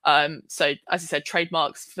 So as I said,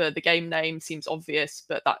 trademarks for the game name seems obvious,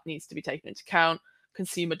 but that needs to be taken into account.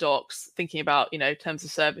 Consumer docs, thinking about terms of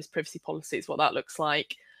service, privacy policies, what that looks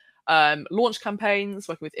like. Launch campaigns,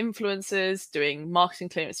 working with influencers, doing marketing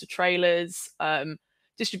clearance to trailers.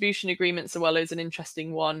 Distribution agreements as well is an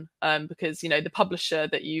interesting one, because the publisher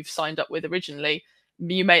that you've signed up with originally,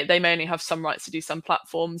 they may only have some rights to do some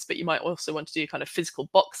platforms, but you might also want to do kind of physical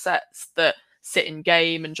box sets that sit in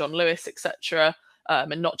game and John Lewis, etc.,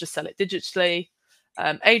 and not just sell it digitally.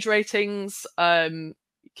 Age ratings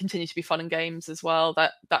continue to be fun in games as well.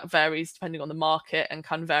 That varies depending on the market and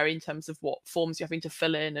can vary in terms of what forms you're having to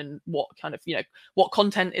fill in and what kind of what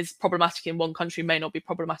content is problematic in one country may not be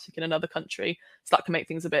problematic in another country, so that can make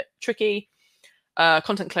things a bit tricky.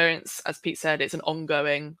 Content clearance, as Pete said, it's an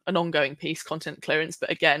ongoing piece, content clearance, but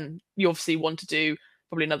again, you obviously want to do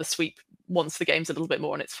probably another sweep once the game's a little bit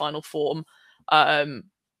more in its final form.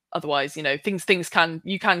 Otherwise, you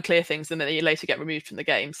can clear things and then they later get removed from the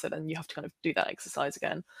game. So then you have to kind of do that exercise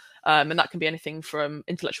again. And that can be anything from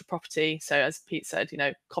intellectual property. So as Pete said,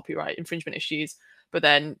 copyright infringement issues, but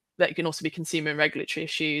then that can also be consumer and regulatory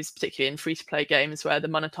issues, particularly in free-to-play games where the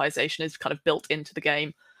monetization is kind of built into the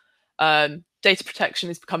game. Data protection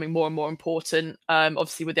is becoming more and more important.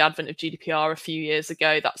 Obviously, with the advent of GDPR a few years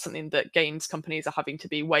ago, that's something that games companies are having to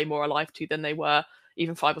be way more alive to than they were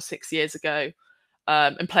even 5 or 6 years ago.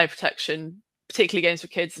 And player protection, particularly games for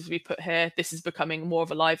kids, as we put here, this is becoming more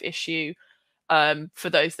of a live issue. For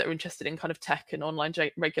those that are interested in kind of tech and online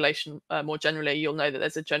regulation more generally, you'll know that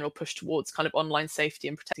there's a general push towards kind of online safety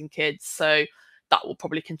and protecting kids. So that will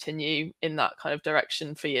probably continue in that kind of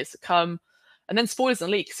direction for years to come. And then spoilers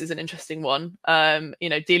and leaks is an interesting one.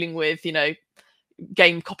 Dealing with,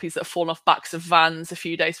 game copies that have fallen off backs of vans a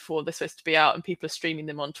few days before they're supposed to be out and people are streaming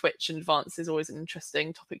them on Twitch in advance is always an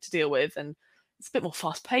interesting topic to deal with. And it's a bit more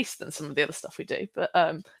fast-paced than some of the other stuff we do, but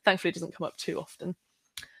thankfully it doesn't come up too often.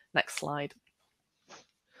 Next slide.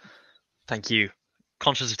 Thank you.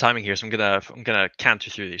 Conscious of timing here, so I'm gonna canter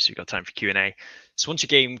through these so you've got time for Q&A. So once your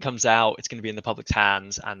game comes out, it's going to be in the public's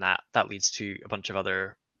hands, and that leads to a bunch of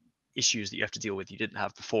other issues that you have to deal with you didn't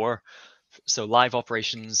have before. So live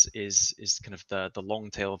operations is kind of the long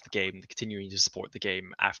tail of the game, continuing to support the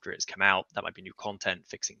game after it's come out. That might be new content,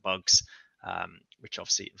 fixing bugs, which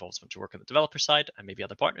obviously involves a bunch of work on the developer side and maybe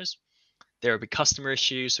other partners. There will be customer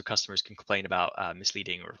issues, so customers can complain about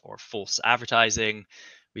misleading or false advertising.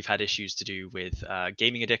 We've had issues to do with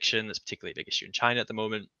gaming addiction. That's particularly a big issue in China at the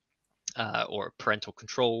moment, or parental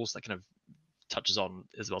controls. That kind of touches on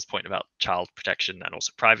Isabel's point about child protection and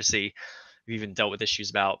also privacy. We've even dealt with issues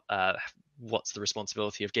about what's the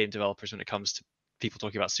responsibility of game developers when it comes to people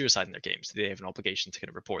talking about suicide in their games. Do they have an obligation to kind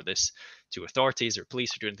of report this to authorities or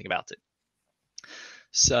police or do anything about it?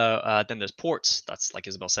 So then there's ports. That's, like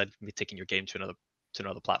Isabel said, taking your game to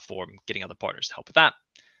another platform, getting other partners to help with that.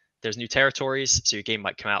 There's new territories. So your game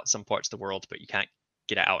might come out in some parts of the world, but you can't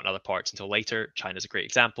get it out in other parts until later. China's a great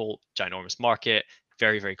example. Ginormous market,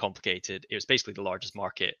 very, very complicated. It was basically the largest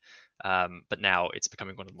market But now it's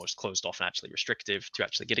becoming one of the most closed off and actually restrictive to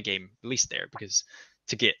actually get a game released there, because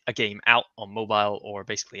to get a game out on mobile or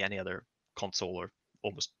basically any other console, or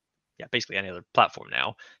almost basically any other platform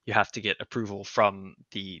now, you have to get approval from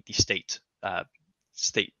the state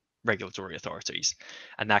regulatory authorities,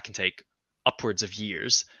 and that can take upwards of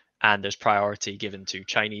years. And there's priority given to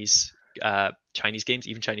Chinese games.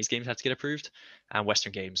 Even Chinese games have to get approved, and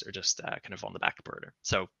Western games are just kind of on the back burner.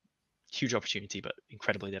 So huge opportunity, but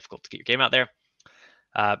incredibly difficult to get your game out there.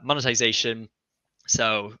 Monetization.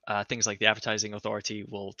 So things like the advertising authority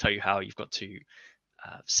will tell you how you've got to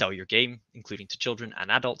sell your game, including to children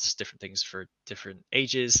and adults, different things for different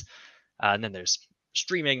ages. And then there's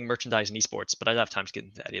streaming, merchandise, and esports, but I don't have time to get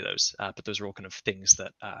into any of those. But those are all kind of things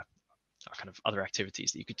that are kind of other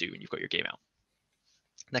activities that you could do when you've got your game out.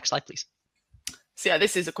 Next slide, please. So yeah,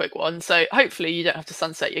 this is a quick one. So hopefully you don't have to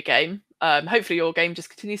sunset your game. Hopefully your game just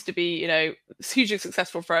continues to be, hugely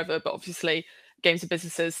successful forever. But obviously, games and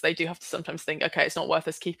businesses, they do have to sometimes think, okay, it's not worth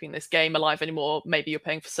us keeping this game alive anymore. Maybe you're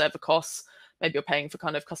paying for server costs. Maybe you're paying for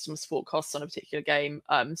kind of customer support costs on a particular game.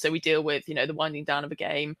 So we deal with, the winding down of a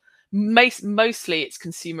game. Mostly it's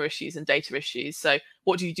consumer issues and data issues. So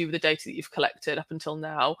what do you do with the data that you've collected up until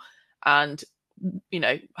now? And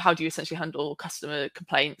how do you essentially handle customer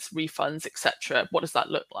complaints, refunds, etc.? What does that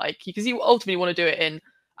look like? Because you ultimately want to do it in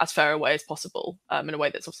as fair a way as possible, in a way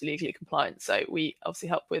that's obviously legally compliant. So we obviously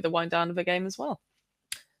help with the wind down of a game as well.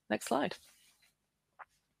 Next slide.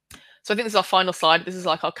 So I think this is our final slide. This is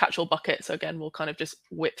like our catch-all bucket. So again, we'll kind of just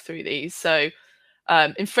whip through these. So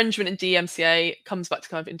infringement in DMCA comes back to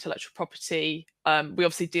kind of intellectual property. We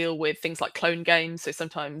obviously deal with things like clone games. So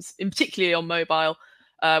sometimes, in particularly on mobile,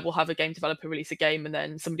 we'll have a game developer release a game, and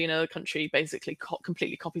then somebody in another country basically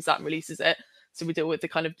completely copies that and releases it. So we deal with the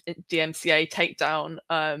kind of DMCA takedown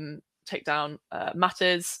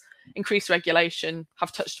matters, increased regulation.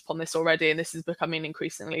 Have touched upon this already, and this is becoming an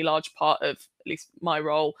increasingly large part of at least my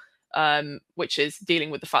role, which is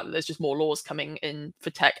dealing with the fact that there's just more laws coming in for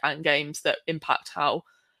tech and games that impact how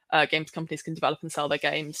games companies can develop and sell their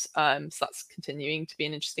games. So that's continuing to be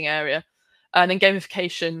an interesting area. And then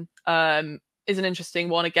gamification is an interesting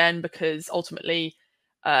one again, because ultimately,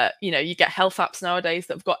 you get health apps nowadays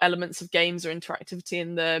that have got elements of games or interactivity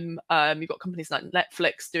in them. You've got companies like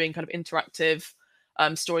Netflix doing kind of interactive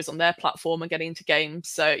stories on their platform and getting into games.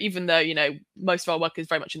 So even though, most of our work is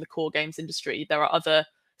very much in the core games industry, there are other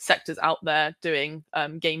sectors out there doing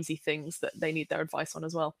gamesy things that they need their advice on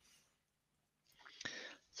as well.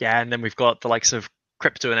 Yeah, and then we've got the likes of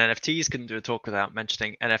crypto and NFTs. Couldn't do a talk without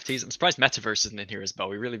mentioning NFTs. I'm surprised Metaverse isn't in here as well.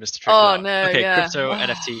 We really missed a trick. Oh no, okay, yeah. Crypto,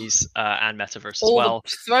 NFTs, and Metaverse as well.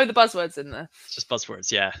 Throw the buzzwords in there. It's just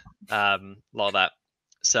buzzwords, yeah. A lot of that.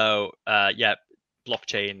 So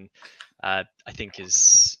blockchain, I think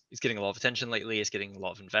is getting a lot of attention lately. It's getting a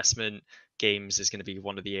lot of investment. Games is going to be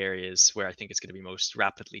one of the areas where I think it's going to be most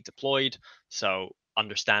rapidly deployed. So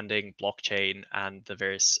understanding blockchain and the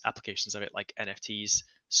various applications of it, like NFTs,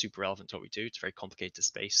 super relevant to what we do. It's a very complicated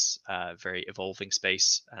space, very evolving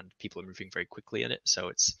space, and people are moving very quickly in it. So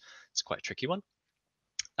it's quite a tricky one.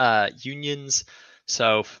 Unions.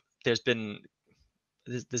 So there's been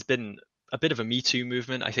a bit of a Me Too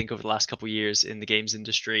movement, I think, over the last couple of years in the games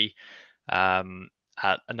industry.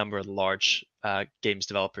 At a number of the large games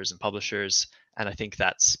developers and publishers, and I think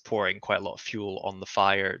that's pouring quite a lot of fuel on the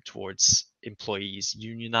fire towards employees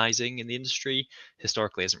unionizing in the industry.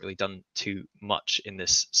 Historically, hasn't really done too much in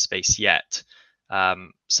this space yet.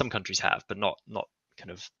 Some countries have, but not kind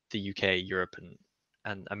of the UK, Europe,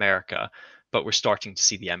 and America. But we're starting to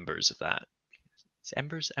see the embers of that.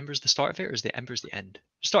 Is embers the start of it, or is the embers the end?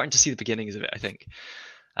 We're starting to see the beginnings of it, I think.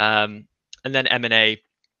 And then M&A.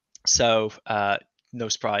 So no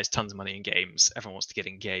surprise, tons of money in games. Everyone wants to get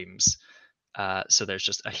in games. So there's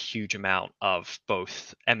just a huge amount of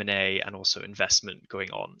both M&A and also investment going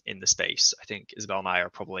on in the space. I think Isabel and I are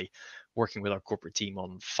probably working with our corporate team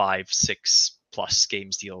on 5-6 plus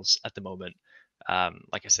games deals at the moment.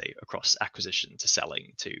 Like I say, across acquisition to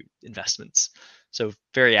selling to investments. So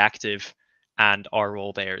very active, and our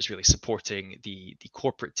role there is really supporting the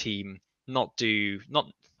corporate team.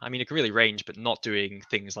 I mean, it can really range, but not doing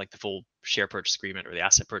things like the full share purchase agreement or the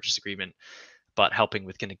asset purchase agreement, but helping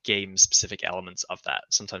with kind of game specific elements of that,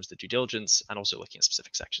 sometimes the due diligence, and also looking at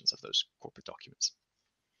specific sections of those corporate documents.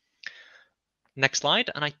 Next slide.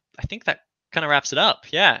 And I think that kind of wraps it up.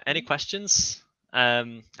 Yeah. Any questions?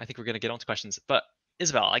 I think we're going to get on to questions, but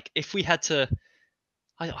Isabel, like if we had to,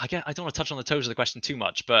 I don't want to touch on the toes of the question too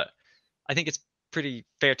much, but I think it's pretty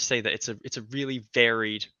fair to say that it's a really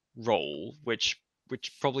varied role, which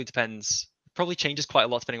probably changes quite a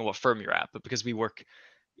lot depending on what firm you're at. But because we work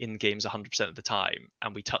in games 100% of the time,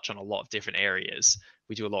 and we touch on a lot of different areas.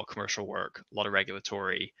 We do a lot of commercial work, a lot of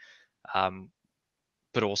regulatory,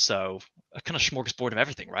 but also a kind of smorgasbord of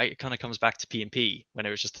everything, right? It kind of comes back to P&P when it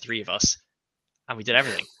was just the three of us, and we did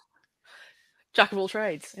everything. Jack of all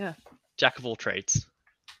trades, yeah. Jack of all trades,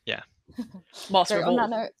 yeah. Master So of on all.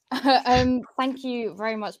 that note, thank you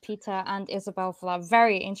very much, Peter and Isabel, for that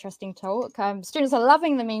very interesting talk. Students are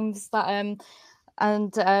loving the memes that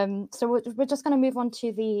so we're just going to move on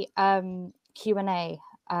to the Q&A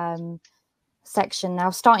section now,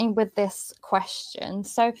 starting with this question.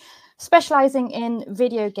 So specializing in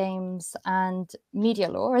video games and media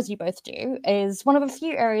law, as you both do, is one of a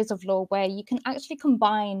few areas of law where you can actually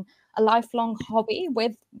combine a lifelong hobby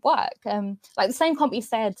with work. Like the same can't be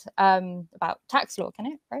said about tax law, can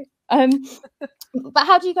it? Right? But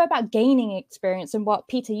how do you go about gaining experience in what,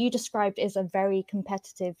 Peter, you described as a very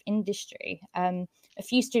competitive industry? A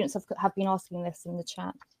few students have been asking this in the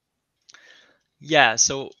chat. Yeah,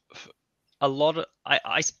 so a lot of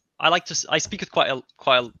I speak with quite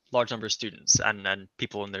a large number of students and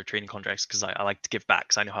people in their training contracts, because I like to give back,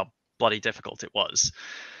 because I know how bloody difficult it was.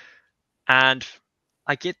 And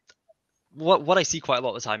I get what I see quite a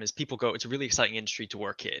lot of the time is people go, it's a really exciting industry to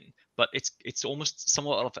work in, but it's almost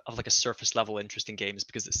somewhat of like a surface level interest in games,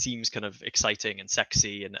 because it seems kind of exciting and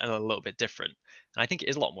sexy and a little bit different. And I think it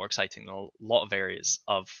is a lot more exciting than a lot of areas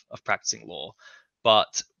of practicing law.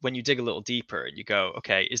 But when you dig a little deeper and you go,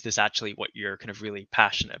 okay, is this actually what you're kind of really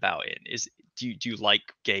passionate about? Do you like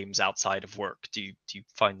games outside of work? Do you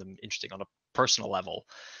find them interesting on a personal level?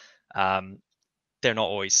 They're not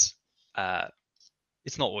always.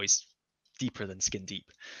 It's not always deeper than skin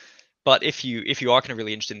deep. But if you are kind of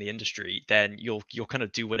really interested in the industry, then you'll kind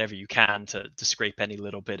of do whatever you can to scrape any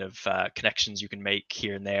little bit of connections you can make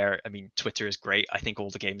here and there. I mean, Twitter is great. I think all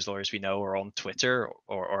the games lawyers we know are on Twitter,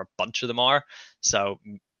 or a bunch of them are. So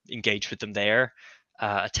engage with them there.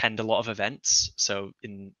 Attend a lot of events. So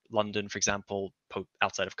in London, for example,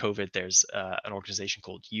 outside of COVID, there's an organization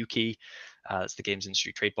called UKI. It's the games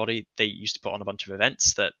industry trade body. They used to put on a bunch of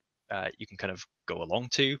events that you can kind of go along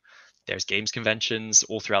to. There's games conventions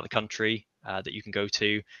all throughout the country that you can go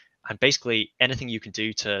to, and basically anything you can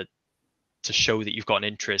do to show that you've got an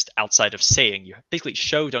interest outside of saying, you basically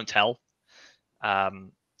show, don't tell,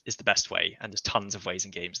 is the best way. And there's tons of ways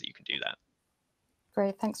in games that you can do that.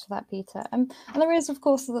 Great, thanks for that, Peter. And there is, of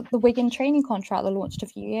course, the Wigan training contract that launched a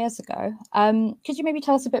few years ago. Could you maybe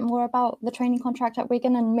tell us a bit more about the training contract at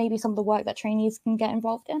Wigan and maybe some of the work that trainees can get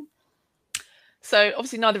involved in? So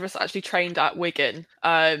obviously neither of us actually trained at Wigan.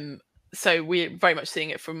 So we're very much seeing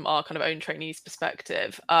it from our kind of own trainees'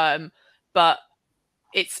 perspective. But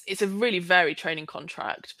it's a really varied training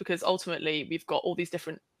contract, because ultimately we've got all these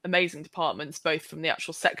different amazing departments, both from the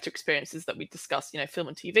actual sector experiences that we discussed, film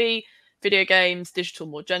and TV, video games, digital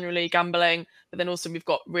more generally, gambling, but then also we've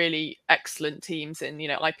got really excellent teams in,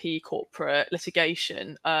 IP, corporate,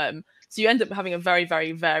 litigation. So you end up having a very,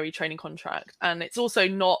 very varied training contract. And it's also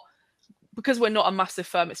not, because we're not a massive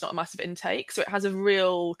firm, it's not a massive intake. So it has a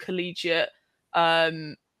real collegiate,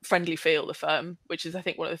 friendly feel, the firm, which is, I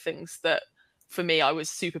think, one of the things that, for me, I was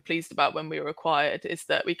super pleased about when we were acquired, is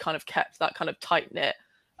that we kind of kept that kind of tight-knit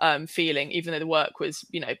feeling, even though the work was,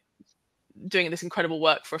 doing this incredible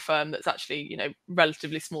work for a firm that's actually,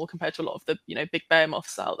 relatively small compared to a lot of the, big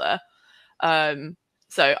behemoths out there.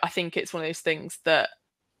 So I think it's one of those things that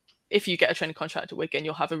if you get a training contract at Wigan,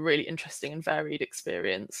 you'll have a really interesting and varied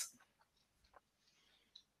experience.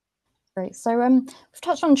 Great. So we've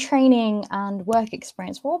touched on training and work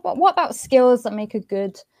experience. What about skills that make a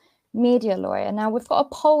good media lawyer? Now, we've got a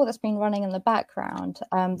poll that's been running in the background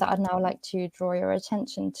that I'd now like to draw your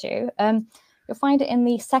attention to. You'll find it in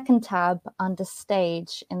the second tab under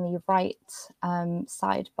stage in the right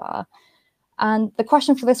sidebar. And the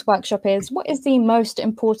question for this workshop is, what is the most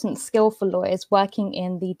important skill for lawyers working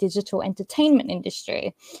in the digital entertainment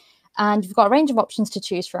industry? And you've got a range of options to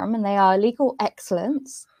choose from, and they are legal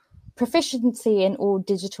excellence, proficiency in all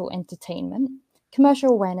digital entertainment,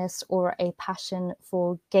 commercial awareness, or a passion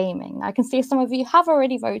for gaming. I can see some of you have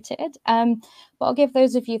already voted, but I'll give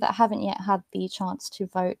those of you that haven't yet had the chance to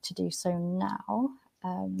vote to do so now.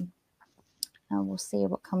 And we'll see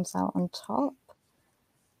what comes out on top.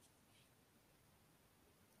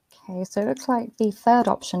 Okay, so it looks like the third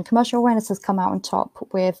option, commercial awareness, has come out on top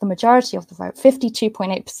with the majority of the vote,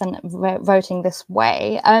 52.8% voting this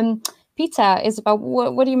way. Peter, Isabel,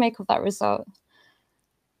 what do you make of that result?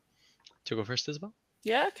 To go first, Isabel?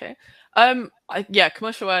 Yeah, okay.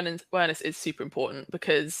 Commercial awareness is super important,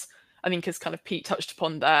 because I think, as kind of Pete touched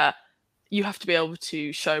upon there, you have to be able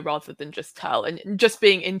to show rather than just tell. And just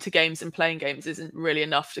being into games and playing games isn't really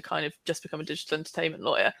enough to kind of just become a digital entertainment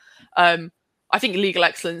lawyer. I think legal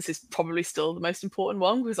excellence is probably still the most important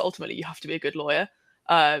one, because ultimately you have to be a good lawyer.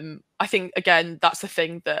 I think, again, that's the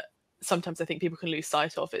thing that sometimes I think people can lose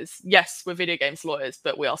sight of is, yes, we're video games lawyers,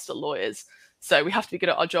 but we are still lawyers. So we have to be good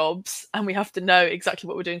at our jobs, and we have to know exactly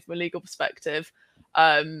what we're doing from a legal perspective.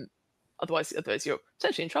 Otherwise you're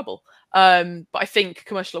potentially in trouble. But I think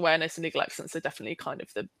commercial awareness and legal excellence are definitely kind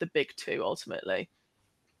of the big two ultimately.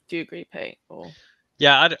 Do you agree, Pete? Or...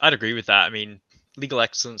 Yeah, I'd agree with that. I mean, legal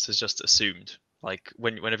excellence is just assumed. Like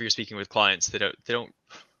whenever you're speaking with clients, they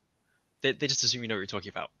just assume you know what you're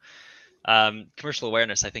talking about. Commercial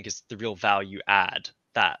awareness, I think, is the real value add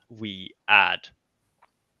that we add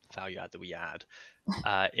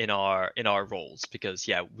in our roles, because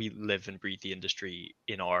we live and breathe the industry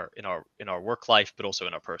in our work life, but also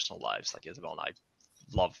in our personal lives. Like Isabel and I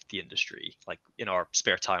love the industry. Like in our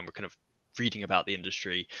spare time, we're kind of reading about the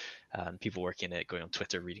industry, people working in it, going on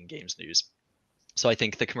Twitter, reading games news. So I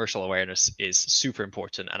think the commercial awareness is super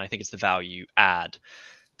important, and I think it's the value add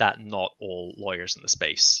that not all lawyers in the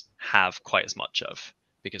space have quite as much of,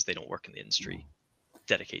 because they don't work in the industry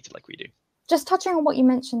dedicated like we do. Just touching on what you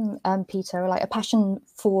mentioned, Peter, like a passion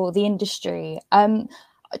for the industry. I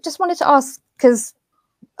just wanted to ask, because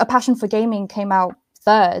a passion for gaming came out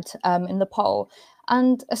third in the poll,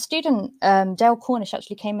 and a student, Dale Cornish,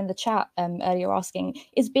 actually came in the chat earlier asking,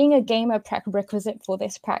 is being a gamer prerequisite for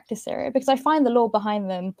this practice area? Because I find the law behind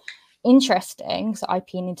them interesting, so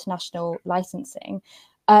IP and international licensing,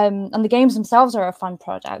 and the games themselves are a fun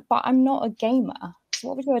product, but I'm not a gamer. So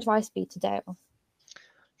what would your advice be to Dale?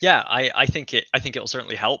 Yeah, I think it'll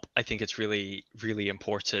certainly help. I think it's really, really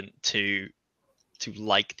important to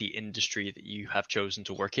like the industry that you have chosen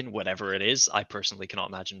to work in, whatever it is. I personally cannot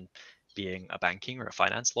imagine being a banking or a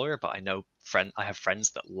finance lawyer, but I have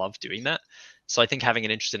friends that love doing that. So I think having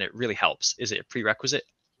an interest in it really helps. Is it a prerequisite?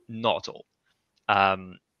 Not at all.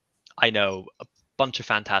 I know a bunch of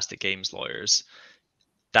fantastic games lawyers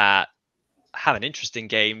that have an interest in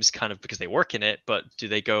games kind of because they work in it, but do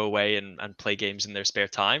they go away and play games in their spare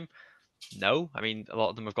time? No. I mean, a lot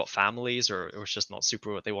of them have got families, or it's just not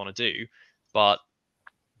super what they want to do, but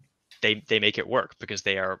they make it work because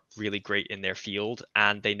they are really great in their field,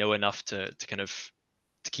 and they know enough to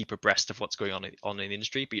keep abreast of what's going on in the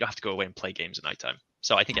industry, but you don't have to go away and play games at nighttime.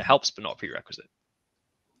 So I think it helps, but not a prerequisite.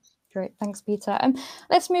 Great, thanks, Peter.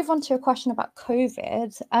 Let's move on to a question about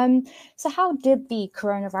COVID. So how did the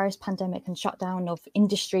coronavirus pandemic and shutdown of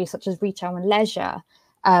industries such as retail and leisure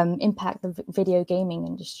impact the video gaming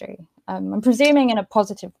industry? I'm presuming in a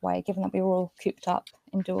positive way, given that we were all cooped up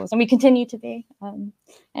indoors and we continue to be.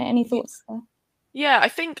 Any thoughts there? Yeah, I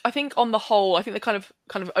think on the whole, I think the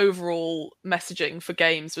kind of overall messaging for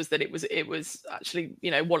games was that it was actually,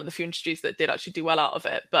 one of the few industries that did actually do well out of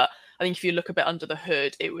it. But I think if you look a bit under the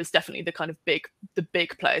hood, it was definitely the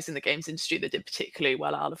big players in the games industry that did particularly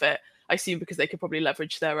well out of it. I assume because they could probably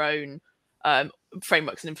leverage their own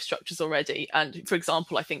frameworks and infrastructures already. And for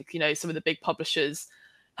example, I think some of the big publishers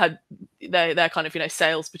had their kind of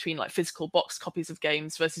sales between like physical box copies of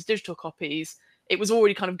games versus digital copies. It was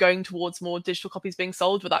already kind of going towards more digital copies being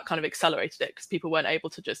sold, but that kind of accelerated it because people weren't able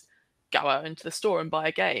to just go out into the store and buy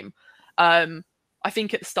a game. I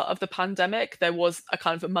think at the start of the pandemic, there was a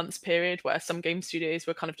kind of a month's period where some game studios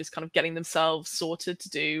were kind of getting themselves sorted to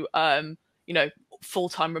do,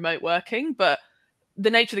 full-time remote working. But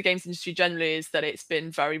the nature of the games industry generally is that it's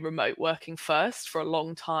been very remote working first for a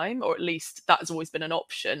long time, or at least that has always been an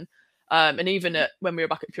option. And even when we were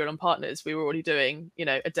back at Pure Partners, we were already doing,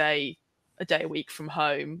 a day a week from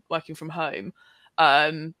home, working from home.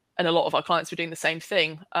 And a lot of our clients were doing the same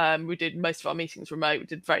thing. We did most of our meetings remote. We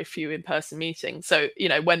did very few in-person meetings. So,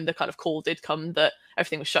 when the kind of call did come that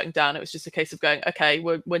everything was shutting down, it was just a case of going, okay,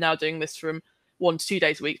 we're now doing this from 1 to 2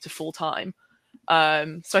 days a week to full time.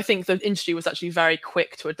 So I think the industry was actually very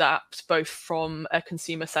quick to adapt, both from a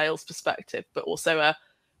consumer sales perspective, but also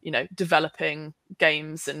developing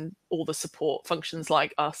games and all the support functions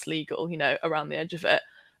like us legal, around the edge of it.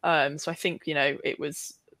 So I think, it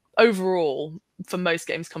was overall for most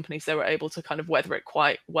games companies, they were able to kind of weather it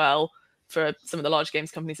quite well. For some of the large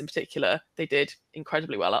games companies in particular, they did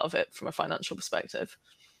incredibly well out of it from a financial perspective.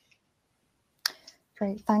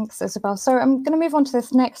 Great, thanks, Isabel. So I'm going to move on to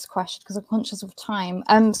this next question because I'm conscious of time.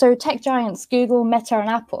 So tech giants Google, Meta, and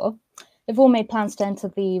Apple, they've all made plans to enter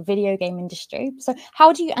the video game industry. So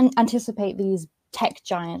how do you anticipate these tech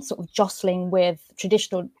giants sort of jostling with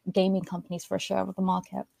traditional gaming companies for a share of the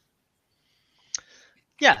market?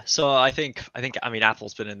 Yeah, so I think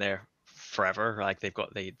Apple's been in there forever. Like they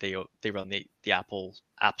run the Apple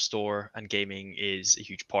App Store, and gaming is a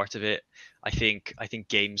huge part of it. I think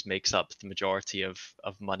games makes up the majority of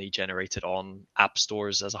money generated on app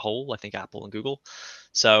stores as a whole. I think Apple and Google.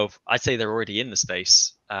 So I'd say they're already in the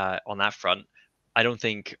space on that front. I don't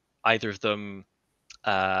think either of them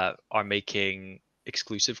are making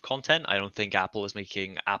exclusive content. I don't think Apple is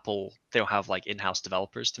making they don't have like in-house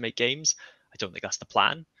developers to make games. I don't think that's the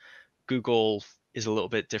plan. Google is a little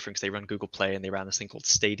bit different because they run Google Play, and they ran this thing called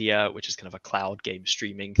Stadia, which is kind of a cloud game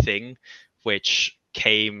streaming thing, which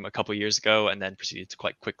came a couple of years ago and then proceeded to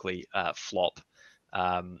quite quickly flop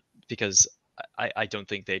because I don't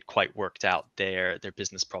think they'd quite worked out their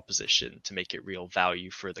business proposition to make it real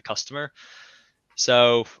value for the customer.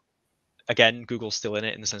 So again, Google's still in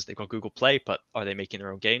it in the sense they've got Google Play, but are they making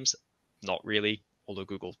their own games? Not really, although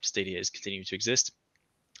Google Stadia is continuing to exist.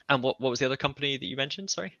 And what was the other company that you mentioned?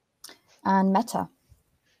 Sorry. And Meta.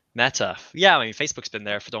 Meta. Yeah, I mean, Facebook's been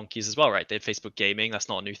there for donkeys as well, right? They had Facebook Gaming. That's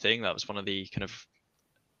not a new thing. That was one of the kind of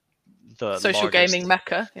the social gaming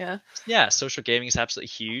mecca. Yeah. Yeah, social gaming is absolutely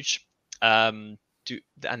huge. And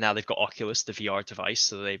now they've got Oculus, the VR device,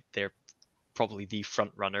 so they're probably the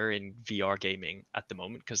front runner in VR gaming at the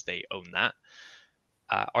moment because they own that.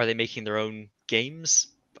 Are they making their own games?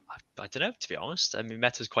 I don't know, to be honest. I mean,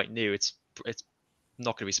 Meta's quite new. It's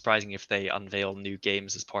not going to be surprising if they unveil new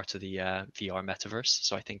games as part of the VR metaverse.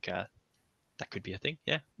 So I think that could be a thing.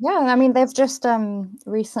 Yeah. Yeah, I mean, they've just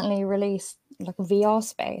recently released like a VR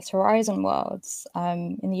space, Horizon Worlds,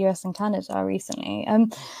 in the US and Canada recently.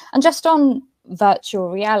 And just on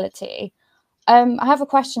virtual reality, I have a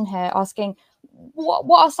question here asking,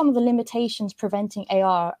 what are some of the limitations preventing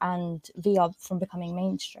AR and VR from becoming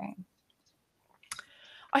mainstream?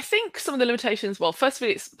 I think some of the limitations, well, first of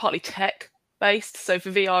all, it's partly tech based. So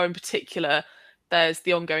for VR in particular, there's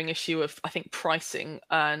the ongoing issue of, I think, pricing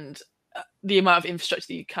and the amount of infrastructure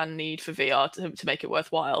that you can need for VR to make it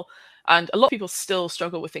worthwhile. And a lot of people still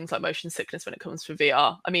struggle with things like motion sickness when it comes to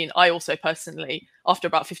VR. I mean, I also personally, after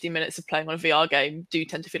about 15 minutes of playing on a VR game, do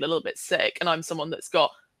tend to feel a little bit sick. And I'm someone that's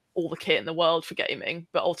got all the kit in the world for gaming.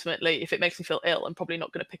 But ultimately, if it makes me feel ill, I'm probably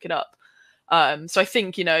not going to pick it up. So I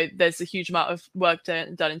think, there's a huge amount of work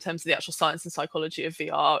done in terms of the actual science and psychology of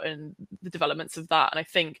VR and the developments of that. And I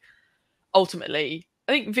think ultimately,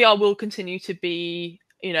 I think VR will continue to be,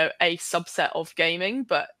 a subset of gaming,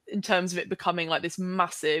 but in terms of it becoming like this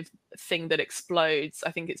massive thing that explodes,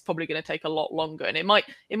 I think it's probably going to take a lot longer. And it might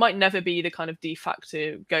never be the kind of de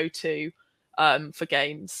facto go-to for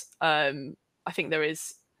games. I think there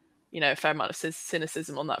is a fair amount of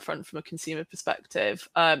cynicism on that front from a consumer perspective.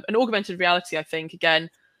 And augmented reality, I think, again,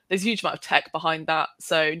 there's a huge amount of tech behind that.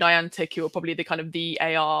 So Niantic, who are probably the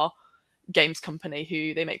AR games company,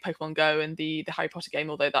 who they make Pokemon Go and the Harry Potter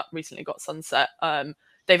game, although that recently got sunset,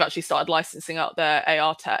 they've actually started licensing out their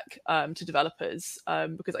AR tech to developers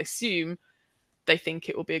because I assume they think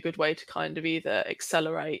it will be a good way to kind of either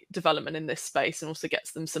accelerate development in this space and also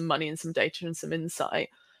gets them some money and some data and some insight.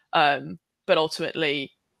 But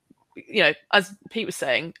ultimately, as Pete was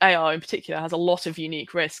saying, AR in particular has a lot of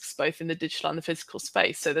unique risks, both in the digital and the physical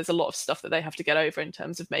space. So there's a lot of stuff that they have to get over in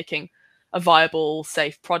terms of making a viable,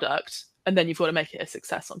 safe product. And then you've got to make it a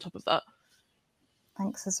success on top of that.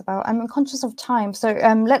 Thanks, Isabel. I'm conscious of time, so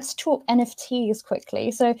let's talk NFTs quickly.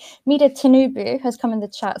 So Mida Tinubu has come in the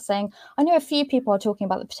chat saying, I know a few people are talking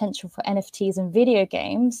about the potential for NFTs in video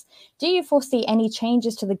games. Do you foresee any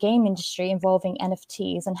changes to the game industry involving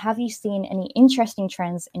NFTs? And have you seen any interesting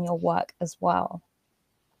trends in your work as well?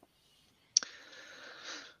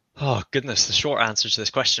 Oh, goodness. The short answer to this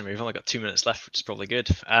question, we've only got 2 minutes left, which is probably good.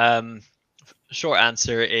 Short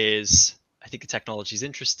answer is, I think the technology is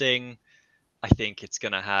interesting. I think it's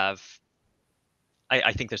going to have,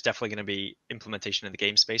 I think there's definitely going to be implementation in the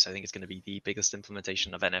game space. I think it's going to be the biggest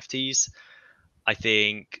implementation of NFTs. I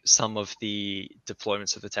think some of the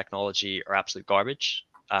deployments of the technology are absolute garbage.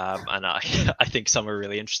 And I think some are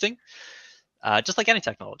really interesting, just like any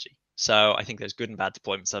technology. So I think there's good and bad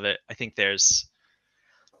deployments of it. I think there's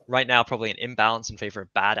right now probably an imbalance in favor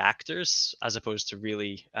of bad actors as opposed to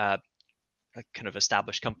really kind of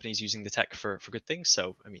established companies using the tech for good things.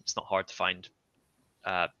 So, I mean, it's not hard to find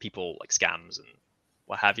people like scams and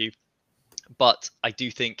what have you. But I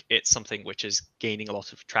do think it's something which is gaining a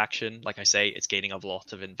lot of traction. Like I say, it's gaining a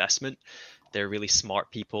lot of investment. There are really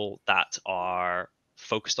smart people that are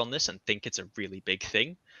focused on this and think it's a really big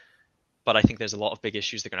thing. But I think there's a lot of big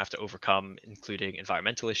issues they're going to have to overcome, including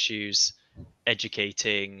environmental issues,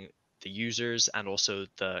 educating the users, and also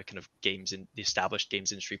the kind of the established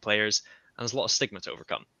games industry players. And there's a lot of stigma to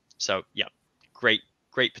overcome. So yeah, great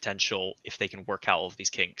great potential if they can work out all of these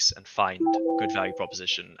kinks and find good value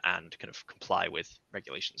proposition and kind of comply with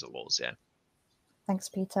regulations and laws. Yeah. Thanks,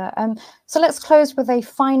 Peter. So let's close with a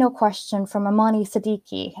final question from Amani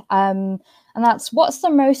Siddiqui. And that's, what's the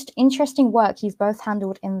most interesting work you've both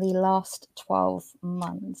handled in the last 12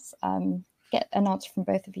 months? Get an answer from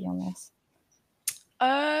both of you on this.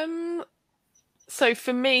 So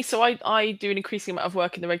for me, I do an increasing amount of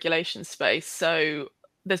work in the regulation space. So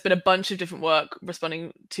there's been a bunch of different work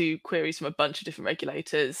responding to queries from a bunch of different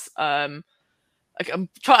regulators. I'm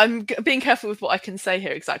being careful with what I can say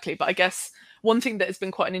here exactly, but I guess one thing that has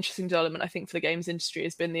been quite an interesting development, I think, for the games industry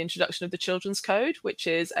has been the introduction of the Children's Code, which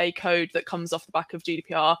is a code that comes off the back of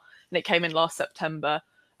GDPR, and it came in last September.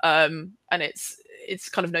 And it's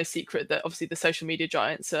kind of no secret that obviously the social media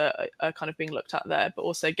giants are kind of being looked at there, but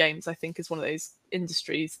also games, I think, is one of those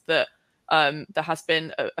industries that there has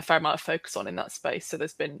been a fair amount of focus on in that space. So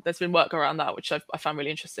there's been work around that, which I found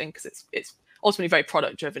really interesting, because it's ultimately very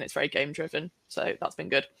product driven, it's very game driven. So that's been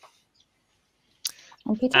good.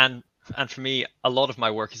 And for me, a lot of my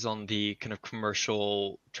work is on the kind of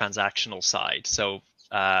commercial transactional side. So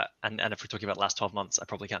and if we're talking about last 12 months, I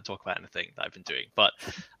probably can't talk about anything that I've been doing, but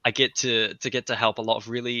I get to help a lot of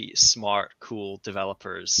really smart, cool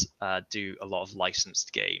developers do a lot of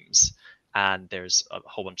licensed games. And there's a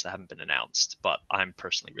whole bunch that haven't been announced, but I'm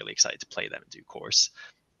personally really excited to play them in due course.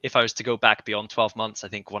 If I was to go back beyond 12 months, I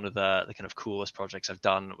think one of the kind of coolest projects I've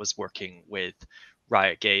done was working with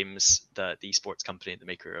Riot Games, the esports company, the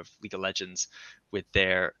maker of League of Legends, with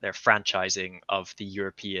their franchising of the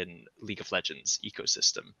European League of Legends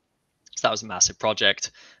ecosystem. So that was a massive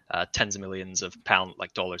project, tens of millions of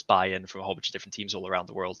dollars buy-in from a whole bunch of different teams all around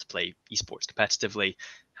the world to play esports competitively,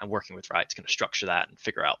 and working with Riot to kind of structure that and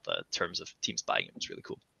figure out the terms of teams buying it was really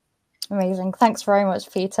cool. Amazing. Thanks very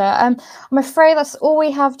much, Peter. I'm afraid that's all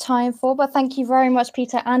we have time for, but thank you very much,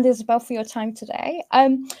 Peter and Isabel, for your time today.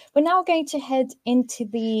 We're now going to head into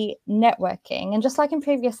the networking. And just like in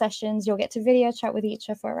previous sessions, you'll get to video chat with each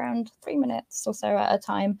other for around 3 minutes or so at a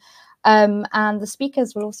time. And the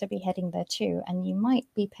speakers will also be heading there too, and you might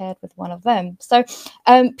be paired with one of them. So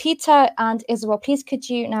Peter and Isabel, please could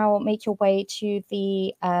you now make your way to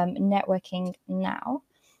the networking now?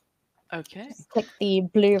 Okay. Just click the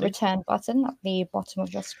blue return button at the bottom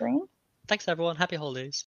of your screen. Thanks, everyone. Happy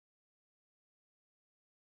holidays.